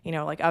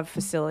 of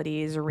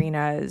facilities,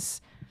 arenas,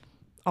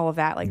 all of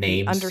that, like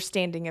names, the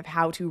understanding of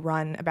how to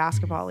run a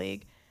basketball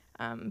league.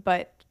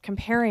 But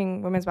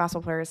comparing women's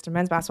basketball players to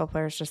men's basketball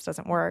players just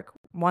doesn't work.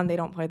 One, they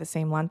don't play the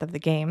same length of the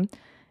game.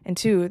 And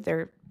two,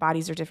 their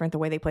bodies are different. The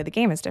way they play the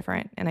game is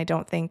different. And I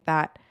don't think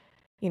that,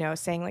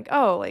 saying like,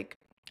 oh, like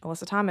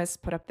Alyssa Thomas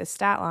put up this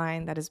stat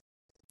line that has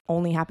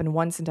only happened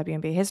once in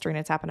WNBA history and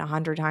it's happened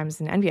 100 times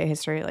in NBA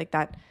history, like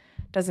that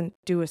doesn't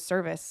do a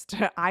service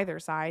to either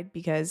side,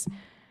 because,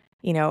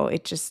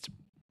 it just,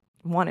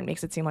 one, it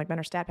makes it seem like men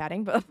are stat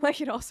padding, but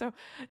like it also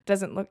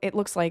it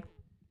looks like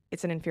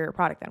it's an inferior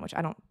product then, which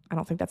I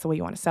don't think that's the way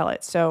you want to sell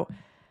it. So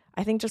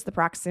I think just the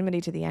proximity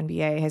to the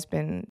NBA has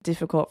been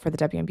difficult for the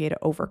WNBA to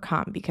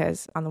overcome,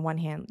 because on the one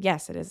hand,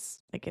 yes, it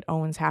is like it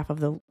owns half of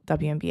the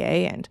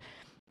WNBA and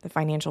the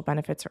financial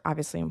benefits are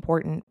obviously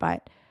important,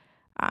 but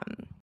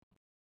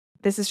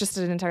this is just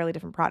an entirely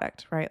different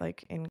product, right?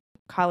 Like in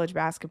college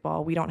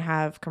basketball, we don't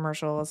have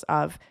commercials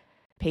of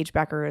Paige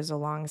Beckers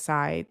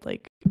alongside,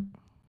 like,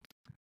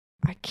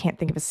 I can't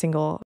think of a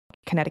single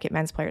Connecticut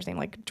men's player's name,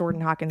 like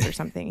Jordan Hawkins or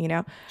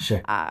something,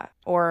 Sure.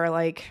 Or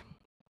like,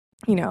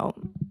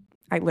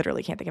 I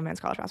literally can't think of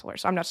men's college basketball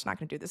players, so I'm just not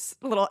going to do this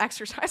little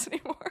exercise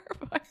anymore.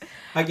 But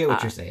I get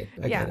what you're saying.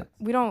 I get it.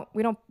 We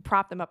don't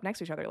prop them up next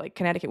to each other. Like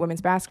Connecticut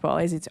women's basketball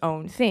is its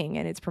own thing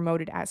and it's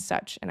promoted as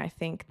such. And I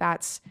think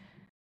that's,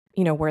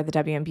 where the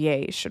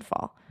WNBA should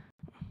fall.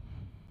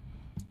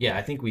 Yeah,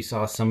 I think we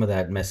saw some of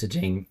that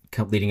messaging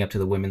leading up to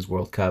the Women's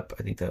World Cup.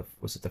 I think the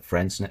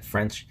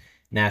French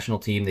national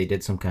team, they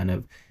did some kind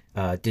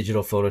of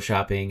digital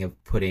photoshopping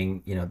of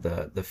putting,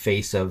 the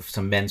face of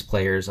some men's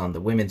players on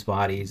the women's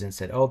bodies and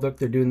said, oh, look,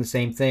 they're doing the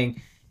same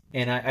thing.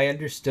 And I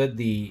understood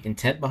the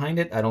intent behind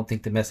it. I don't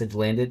think the message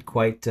landed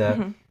quite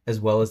as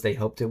well as they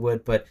hoped it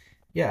would. But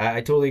yeah,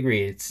 I totally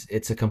agree.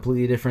 It's a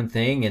completely different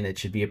thing, and it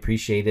should be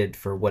appreciated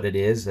for what it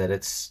is. That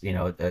it's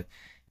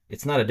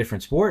it's not a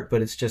different sport, but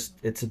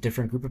it's a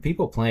different group of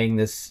people playing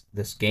this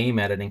game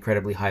at an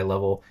incredibly high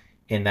level,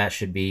 and that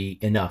should be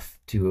enough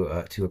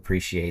to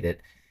appreciate it.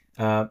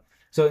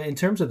 So in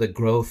terms of the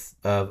growth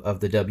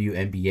of the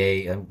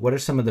WNBA, what are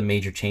some of the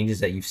major changes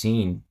that you've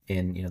seen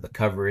in the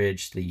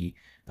coverage, the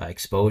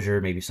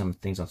exposure, maybe some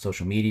things on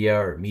social media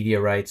or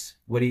media rights?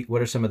 What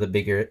are some of the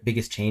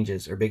biggest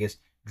changes or biggest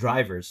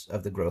drivers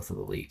of the growth of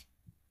the league?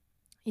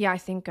 Yeah, I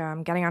think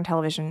getting on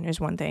television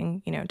is one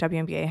thing.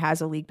 WNBA has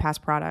a league pass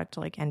product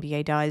like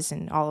NBA does,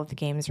 and all of the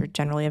games are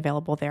generally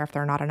available there if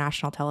they're not on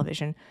national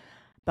television.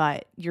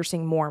 but you're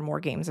seeing more and more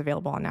games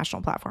available on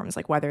national platforms,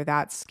 like whether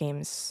that's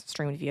games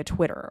streamed via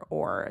Twitter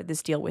or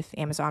this deal with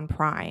Amazon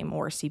Prime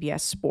or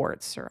CBS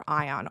Sports or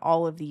Ion.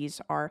 All of these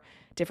are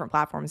different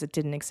platforms that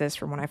didn't exist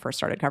from when I first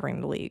started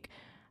covering the league.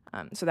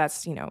 So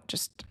that's,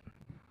 just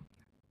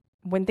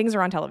when things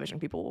are on television,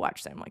 people will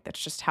watch them. Like, that's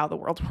just how the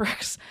world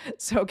works.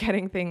 So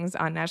getting things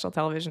on national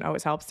television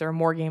always helps. There are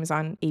more games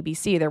on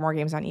ABC. There are more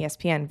games on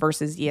ESPN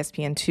versus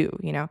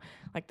ESPN2,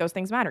 like those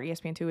things matter.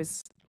 ESPN2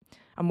 is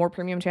a more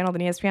premium channel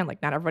than ESPN.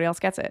 Like, not everybody else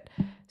gets it.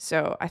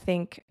 So I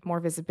think more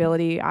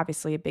visibility,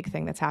 obviously a big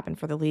thing that's happened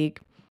for the league.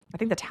 I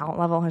think the talent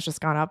level has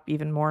just gone up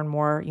even more and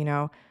more,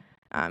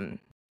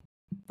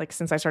 like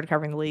since I started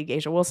covering the league,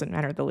 Asia Wilson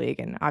entered the league,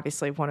 and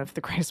obviously one of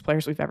the greatest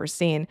players we've ever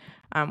seen.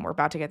 We're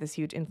about to get this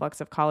huge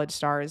influx of college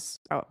stars.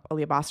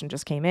 Aaliyah Boston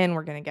just came in.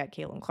 We're going to get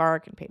Caitlin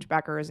Clark and Paige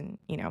Beckers, and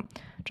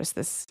just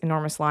this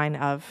enormous line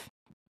of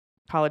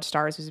college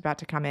stars who's about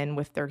to come in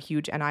with their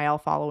huge NIL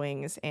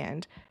followings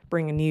and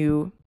bring a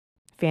new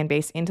fan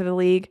base into the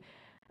league.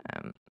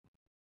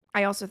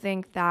 I also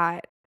think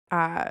that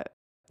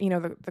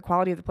the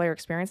quality of the player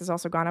experience has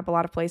also gone up a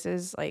lot of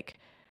places. Like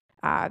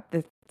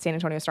the San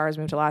Antonio Stars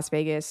moved to Las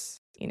Vegas,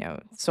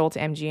 sold to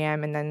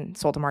MGM and then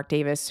sold to Mark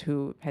Davis,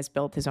 who has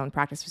built his own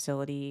practice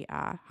facility,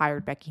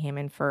 hired Becky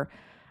Hammon for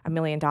 $1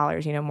 million,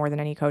 more than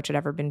any coach had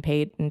ever been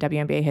paid in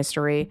WNBA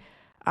history.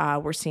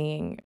 We're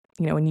seeing,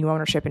 a new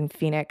ownership in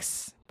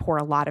Phoenix pour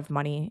a lot of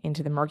money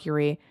into the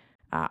Mercury.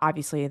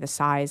 Obviously, the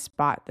Size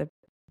bought the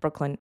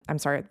Brooklyn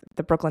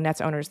Nets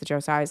owners, the Joe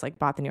Size,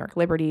 bought the New York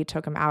Liberty,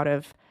 took them out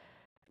of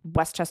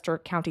Westchester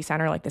County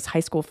Center, like this high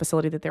school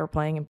facility that they were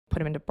playing, and put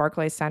them into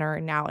Barclays Center.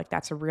 And now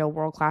that's a real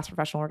world-class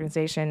professional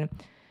organization.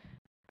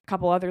 A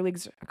couple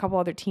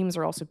other teams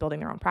are also building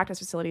their own practice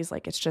facilities.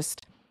 It's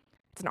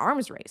an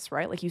arms race,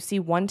 right? Like, you see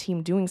one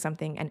team doing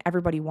something and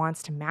everybody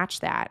wants to match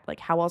that. Like,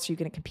 how else are you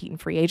going to compete in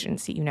free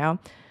agency,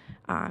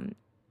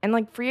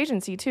 and free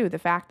agency too, the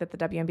fact that the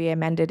WNBA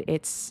amended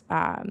its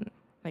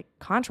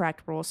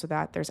contract rules so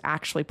that there's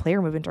actually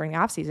player movement during the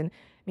offseason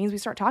means we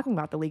start talking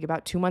about the league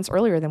about 2 months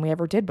earlier than we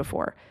ever did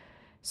before.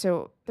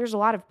 So there's a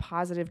lot of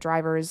positive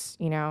drivers,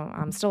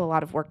 still a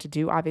lot of work to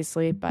do,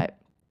 obviously, but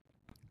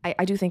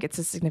I do think it's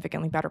a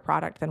significantly better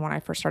product than when I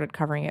first started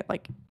covering it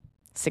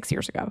 6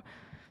 years ago.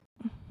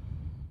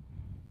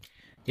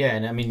 Yeah,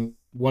 and I mean,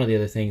 one of the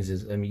other things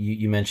is,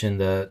 you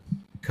mentioned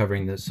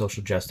covering the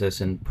social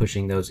justice and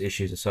pushing those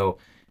issues. So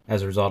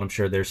as a result, I'm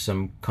sure there's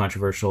some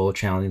controversial,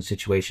 challenging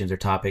situations or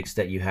topics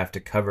that you have to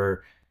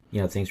cover,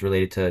 things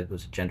related to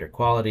gender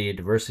equality,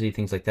 diversity,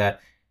 things like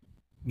that.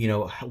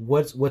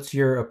 What's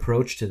your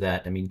approach to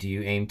that? I mean, do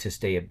you aim to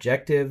stay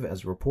objective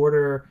as a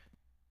reporter?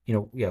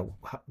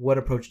 What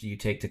approach do you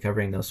take to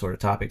covering those sort of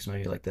topics?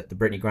 Maybe like the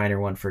Brittany Griner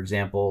one, for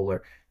example,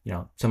 or,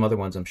 some other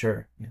ones, I'm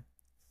sure. Yeah.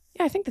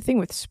 Yeah, I think the thing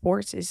with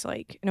sports is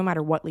no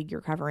matter what league you're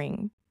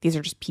covering, these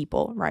are just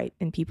people, right?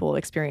 And people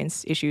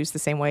experience issues the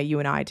same way you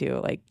and I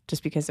do.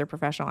 Just because they're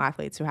professional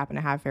athletes who happen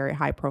to have very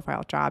high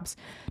profile jobs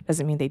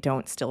doesn't mean they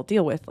don't still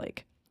deal with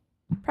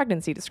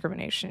pregnancy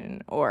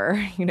discrimination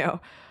or,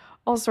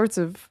 all sorts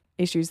of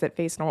issues that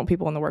face normal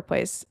people in the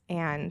workplace.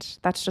 And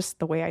that's just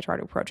the way I try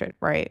to approach it,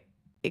 right?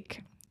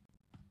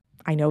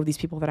 I know these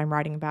people that I'm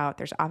writing about,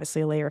 there's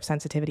obviously a layer of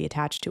sensitivity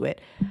attached to it,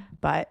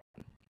 but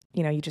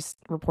you just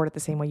report it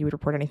the same way you would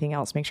report anything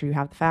else. Make sure you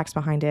have the facts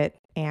behind it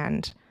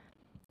and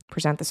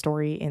present the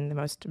story in the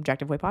most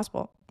objective way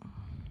possible.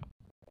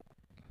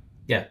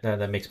 Yeah,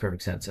 that makes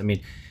perfect sense. I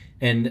mean,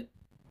 and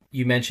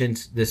you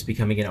mentioned this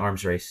becoming an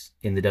arms race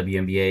in the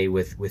WNBA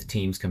with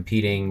teams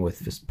competing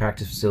with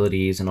practice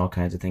facilities and all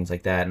kinds of things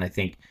like that. And I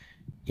think,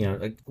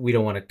 we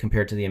don't want to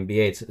compare it to the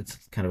NBA.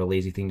 It's kind of a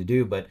lazy thing to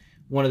do, but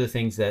one of the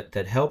things that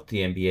helped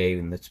the NBA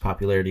and its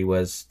popularity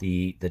was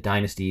the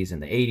dynasties in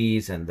the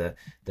 80s and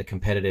the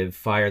competitive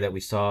fire that we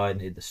saw and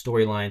the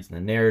storylines and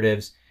the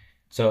narratives.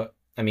 So,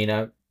 I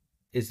mean,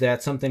 is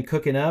that something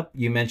cooking up?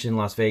 You mentioned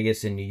Las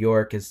Vegas and New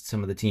York as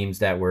some of the teams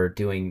that were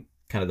doing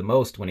kind of the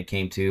most when it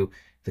came to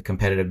the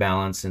competitive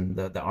balance and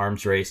the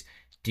arms race.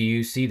 Do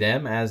you see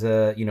them as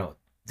the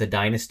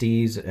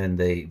dynasties and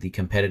the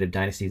competitive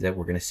dynasties that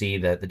we're going to see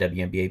that the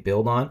WNBA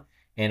build on?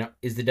 And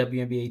is the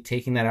WNBA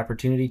taking that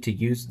opportunity to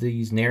use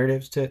these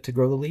narratives to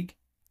grow the league?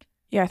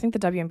 Yeah, I think the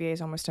WNBA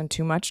has almost done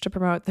too much to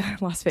promote the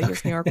Las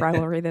Vegas-New York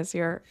rivalry this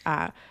year.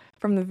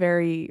 From the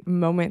very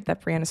moment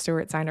that Breanna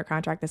Stewart signed her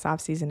contract this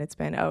offseason, it's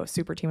been,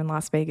 super team in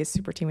Las Vegas,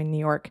 super team in New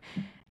York.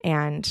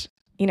 And,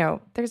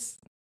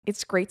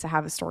 it's great to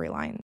have a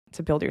storyline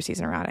to build your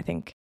season around. I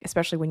think,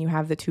 especially when you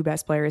have the two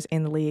best players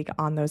in the league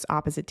on those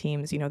opposite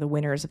teams, the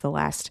winners of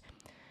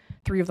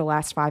three of the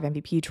last 5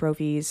 MVP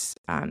trophies,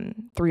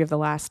 3 of the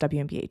last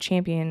WNBA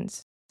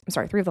champions. I'm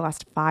sorry, 3 of the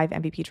last 5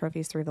 MVP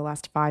trophies, 3 of the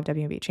last 5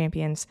 WNBA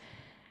champions.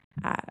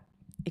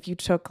 If you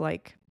took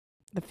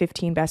the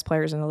 15 best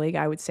players in the league,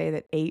 I would say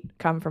that 8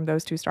 come from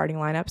those 2 starting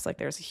lineups.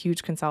 There's a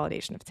huge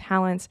consolidation of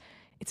talents.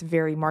 It's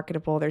very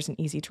marketable. There's an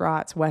easy draw.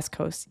 It's West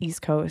Coast,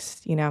 East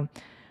Coast,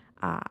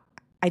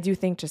 I do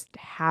think just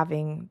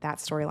having that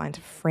storyline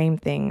to frame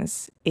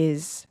things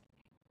is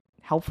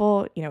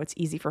helpful. It's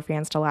easy for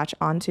fans to latch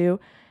onto,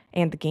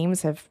 and the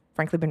games have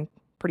frankly been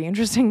pretty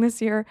interesting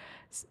this year,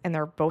 and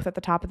they're both at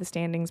the top of the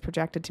standings,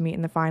 projected to meet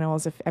in the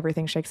finals if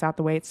everything shakes out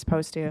the way it's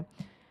supposed to.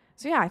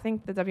 So yeah, I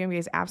think the WNBA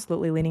is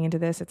absolutely leaning into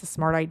this. It's a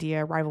smart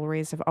idea.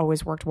 Rivalries have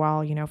always worked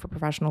well, for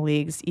professional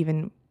leagues.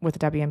 Even with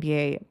the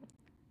WNBA,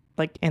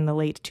 like in the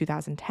late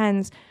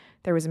 2010s,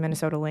 there was a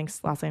Minnesota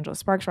Lynx Los Angeles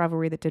Sparks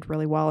rivalry that did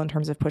really well in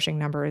terms of pushing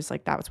numbers.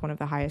 Like that was one of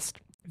the highest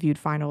viewed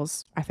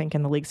finals, I think,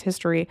 in the league's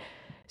history.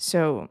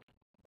 So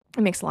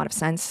it makes a lot of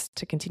sense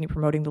to continue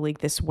promoting the league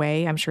this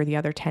way. I'm sure the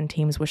other 10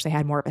 teams wish they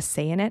had more of a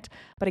say in it.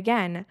 But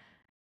again,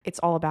 it's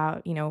all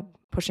about,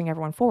 pushing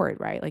everyone forward,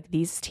 right? Like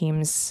these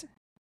teams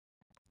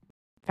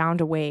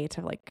found a way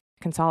to like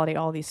consolidate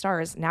all these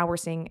stars. Now we're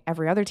seeing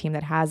every other team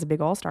that has a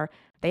big all-star,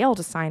 they all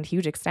just signed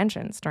huge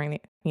extensions during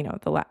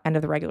the end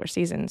of the regular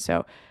season.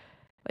 So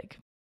like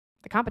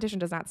the competition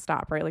does not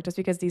stop, right? Like just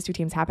because these two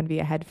teams happen to be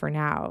ahead for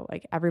now,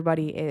 like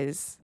everybody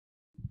is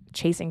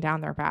chasing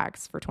down their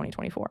bags for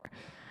 2024.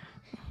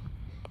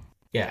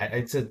 Yeah,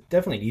 it's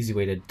definitely an easy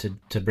way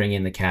to bring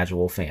in the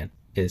casual fan,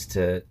 is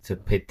to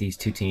pit these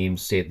two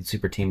teams, say the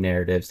super team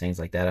narratives, things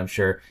like that. I'm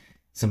sure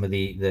some of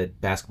the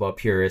basketball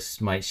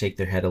purists might shake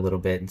their head a little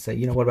bit and say,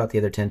 what about the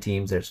other 10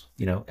 teams? There's,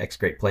 X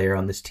great player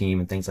on this team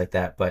and things like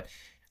that. But,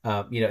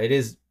 it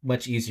is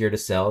much easier to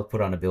sell,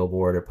 put on a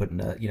billboard or put in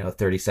a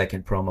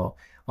 30-second promo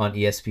on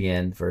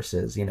ESPN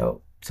versus,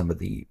 some of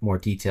the more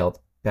detailed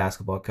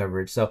basketball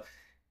coverage. So,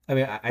 I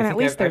mean, I think at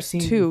least there's seen,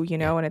 two,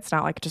 and it's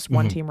not like just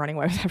one team running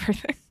away with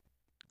everything.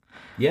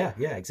 Yeah,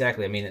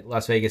 exactly. I mean, at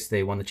Las Vegas,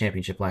 they won the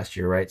championship last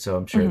year, right? So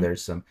I'm sure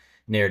there's some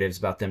narratives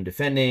about them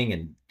defending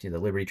and the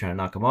Liberty trying to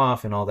knock them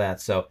off and all that.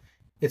 So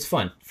it's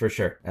fun for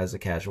sure as a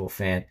casual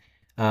fan.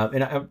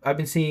 And I've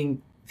been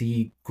seeing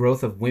the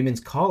growth of women's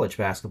college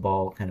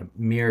basketball kind of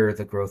mirror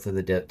the growth of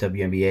the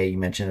WNBA. You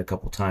mentioned a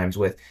couple times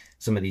with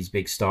some of these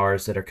big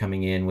stars that are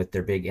coming in with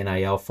their big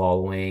NIL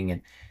following.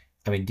 And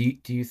I mean, do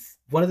you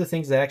one of the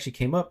things that actually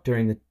came up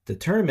during the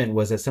tournament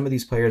was that some of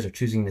these players are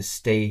choosing to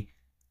stay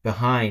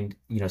behind,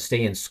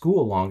 stay in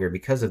school longer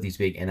because of these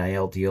big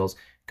NIL deals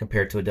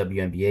compared to a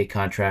WNBA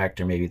contract,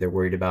 or maybe they're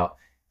worried about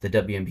the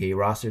WNBA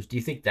rosters. Do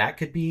you think that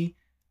could be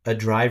a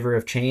driver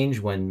of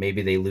change when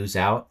maybe they lose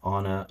out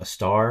on a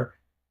star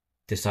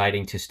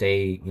deciding to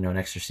stay, an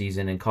extra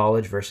season in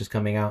college versus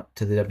coming out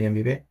to the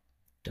WNBA?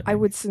 I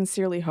would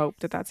sincerely hope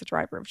that that's a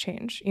driver of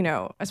change.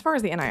 As far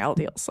as the NIL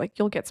deals, like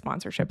you'll get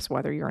sponsorships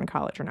whether you're in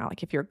college or not.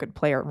 Like if you're a good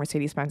player,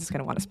 Mercedes-Benz is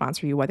going to want to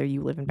sponsor you whether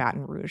you live in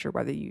Baton Rouge or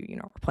whether you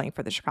are playing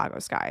for the Chicago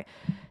Sky.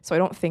 So I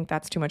don't think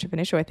that's too much of an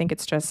issue. I think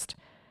it's just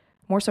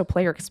more so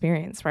player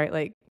experience, right?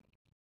 Like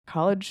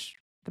college,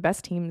 the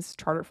best teams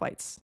charter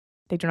flights.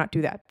 They do not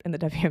do that in the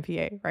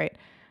WNBA, right?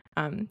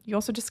 You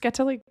also just get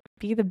to like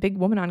be the big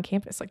woman on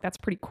campus. Like that's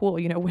pretty cool,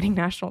 winning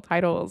national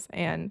titles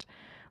and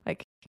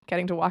like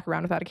getting to walk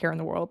around without a care in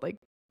the world. Like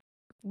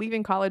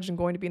leaving college and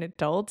going to be an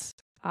adult,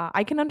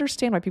 I can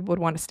understand why people would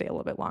want to stay a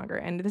little bit longer.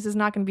 And this is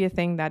not going to be a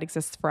thing that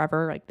exists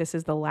forever. Like this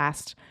is the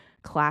last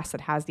class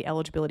that has the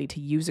eligibility to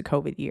use a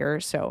COVID year.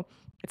 So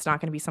it's not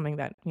going to be something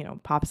that,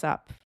 pops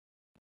up,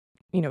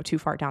 too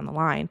far down the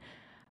line.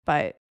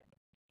 But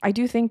I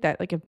do think that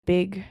like a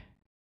big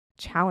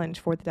challenge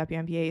for the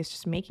WNBA is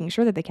just making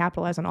sure that they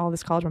capitalize on all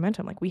this college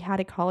momentum. Like we had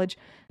a college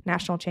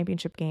national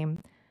championship game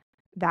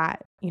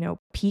that,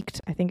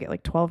 peaked, I think at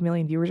like 12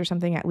 million viewers or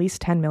something, at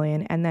least 10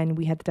 million. And then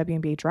we had the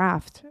WNBA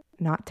draft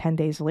not 10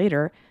 days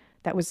later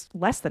that was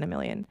less than 1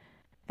 million.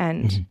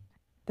 And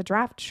the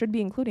draft should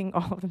be including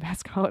all of the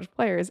best college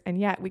players. And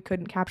yet we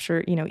couldn't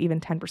capture, even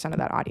 10% of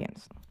that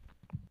audience.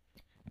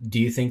 Do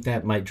you think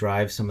that might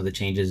drive some of the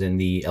changes in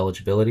the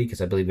eligibility?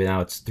 Because I believe now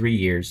it's 3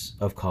 years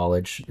of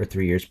college or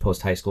 3 years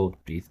post high school.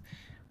 I'm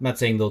not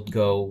saying they'll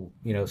go,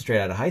 straight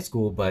out of high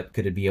school, but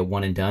could it be a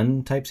one and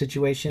done type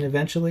situation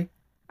eventually?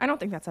 I don't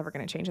think that's ever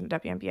going to change in the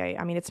WNBA.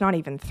 I mean, it's not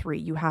even 3.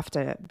 You have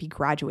to be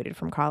graduated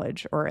from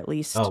college or at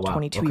least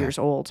 22 years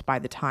old by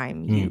the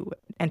time you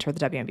enter the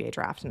WNBA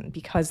draft. And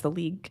because the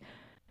league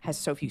has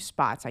so few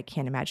spots, I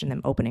can't imagine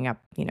them opening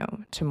up,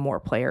 to more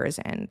players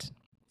and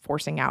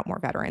forcing out more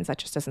veterans. That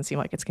just doesn't seem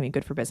like it's going to be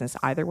good for business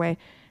either way.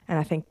 And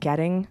I think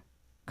getting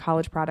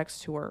college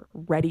products who are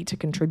ready to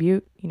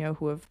contribute,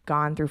 who have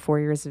gone through 4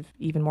 years of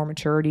even more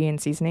maturity and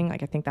seasoning,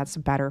 like I think that's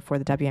better for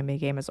the WNBA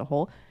game as a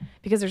whole,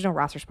 because there's no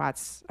roster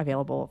spots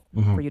available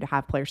for you to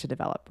have players to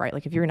develop, right?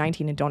 Like if you're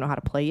 19 and don't know how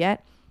to play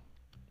yet,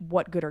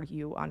 what good are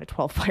you on a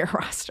 12-player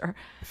roster?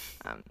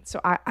 So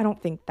I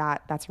don't think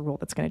that's a rule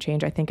that's going to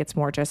change. I think it's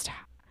more just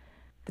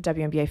the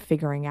WNBA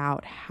figuring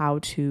out how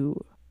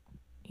to,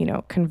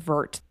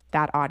 convert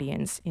that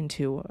audience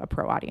into a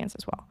pro audience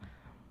as well.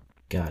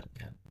 Got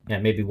it. Yeah,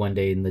 maybe one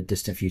day in the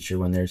distant future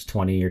when there's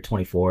 20 or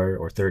 24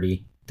 or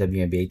 30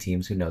 WNBA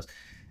teams, who knows?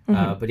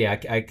 But yeah,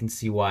 I can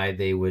see why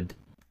they would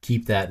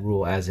keep that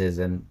rule as is.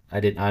 And I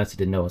honestly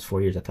didn't know it was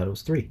 4 years. I thought it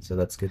was 3. So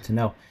that's good to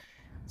know.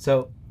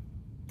 So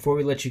before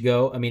we let you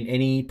go, I mean,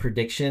 any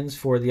predictions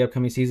for the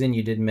upcoming season?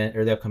 You did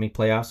or the upcoming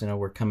playoffs. I know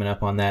we're coming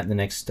up on that in the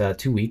next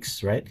 2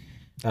 weeks, right?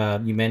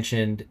 You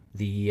mentioned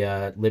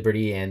the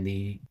Liberty and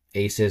the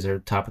Aces are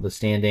top of the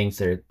standings.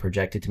 They're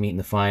projected to meet in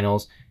the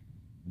finals.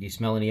 Do you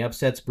smell any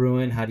upsets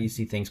brewing? How do you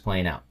see things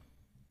playing out?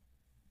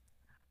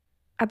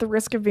 At the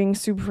risk of being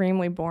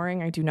supremely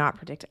boring, I do not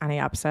predict any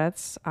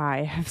upsets.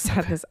 I have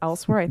said this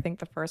elsewhere. I think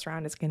the first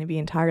round is going to be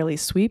entirely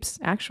sweeps,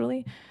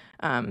 actually.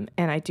 And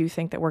I do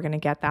think that we're going to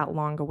get that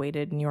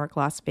long-awaited New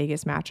York-Las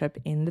Vegas matchup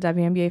in the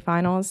WNBA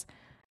Finals.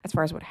 As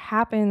far as what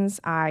happens,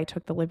 I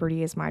took the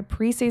liberty as my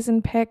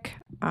preseason pick.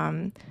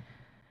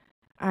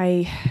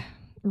 I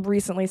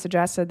recently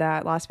suggested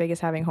that Las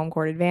Vegas having home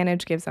court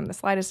advantage gives them the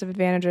slightest of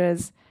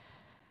advantages.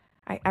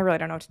 I really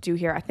don't know what to do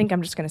here. I think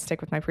I'm just going to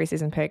stick with my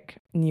preseason pick,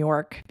 New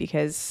York,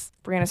 because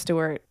Breanna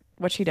Stewart,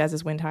 what she does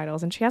is win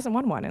titles, and she hasn't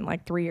won one in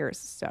like 3 years.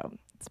 So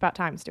it's about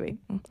time, Stewie.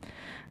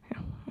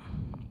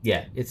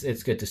 Yeah,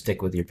 it's good to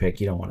stick with your pick.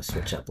 You don't want to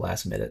switch up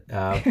last minute.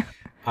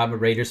 I'm a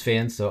Raiders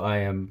fan, so I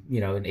am,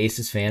 an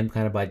Aces fan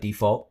kind of by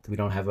default. We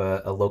don't have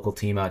a local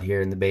team out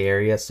here in the Bay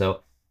Area,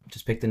 so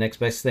just pick the next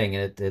best thing.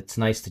 And it's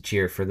nice to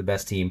cheer for the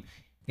best team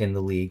in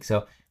the league.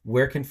 So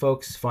where can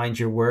folks find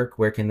your work?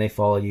 Where can they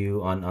follow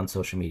you on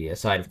social media,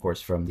 aside, of course,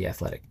 from The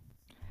Athletic?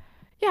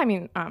 Yeah, I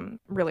mean,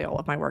 really all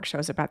of my work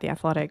shows up at The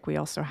Athletic. We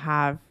also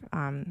have,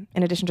 in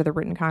addition to the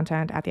written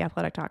content at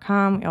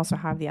theathletic.com, we also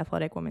have The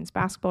Athletic Women's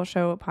Basketball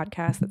Show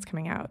podcast that's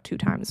coming out 2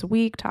 times a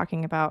week,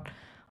 talking about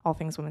all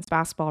things women's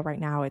basketball.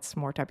 Right now, it's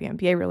more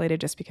WNBA related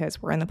just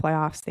because we're in the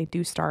playoffs. They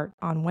do start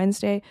on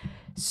Wednesday.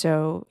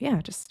 So, yeah,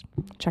 just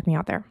check me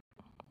out there.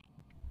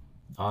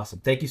 Awesome.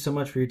 Thank you so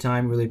much for your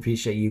time. Really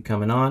appreciate you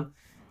coming on.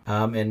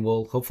 And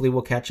hopefully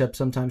we'll catch up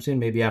sometime soon.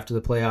 Maybe after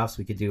the playoffs,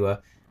 we could do a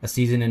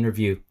season in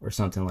review or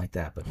something like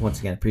that. But once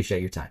again,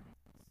 appreciate your time.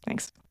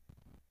 Thanks.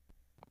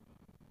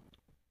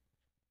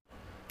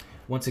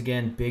 Once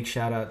again, big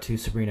shout out to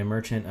Sabreena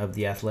Merchant of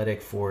The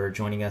Athletic for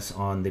joining us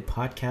on the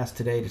podcast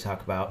today to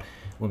talk about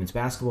women's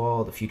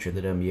basketball, the future of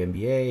the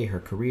WNBA, her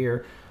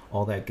career,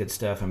 all that good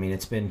stuff. I mean,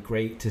 it's been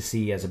great to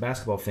see as a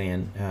basketball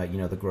fan,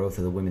 the growth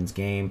of the women's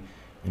game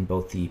in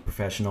both the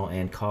professional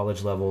and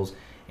college levels.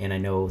 And I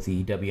know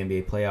the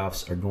WNBA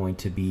playoffs are going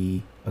to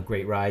be a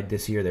great ride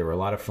this year. They were a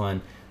lot of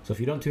fun. So if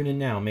you don't tune in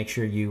now, make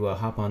sure you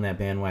hop on that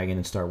bandwagon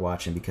and start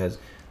watching, because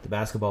the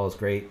basketball is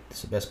great.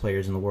 It's the best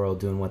players in the world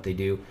doing what they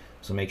do.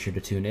 So make sure to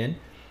tune in.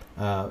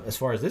 As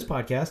far as this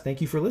podcast,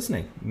 thank you for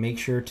listening. Make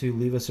sure to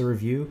leave us a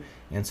review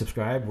and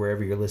subscribe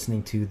wherever you're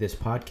listening to this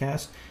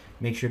podcast.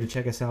 Make sure to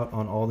check us out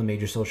on all the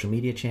major social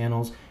media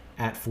channels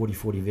at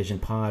 4040 Vision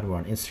Pod. We're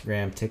on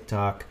Instagram,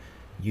 TikTok,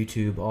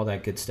 YouTube, all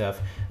that good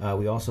stuff.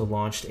 We also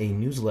launched a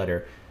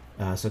newsletter.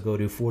 So go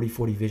to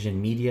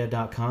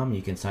 4040visionmedia.com.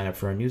 You can sign up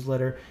for our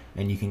newsletter,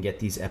 and you can get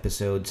these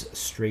episodes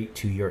straight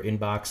to your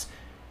inbox,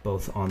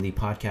 both on the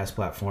podcast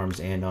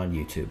platforms and on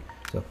YouTube.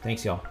 So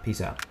thanks, y'all.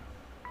 Peace out.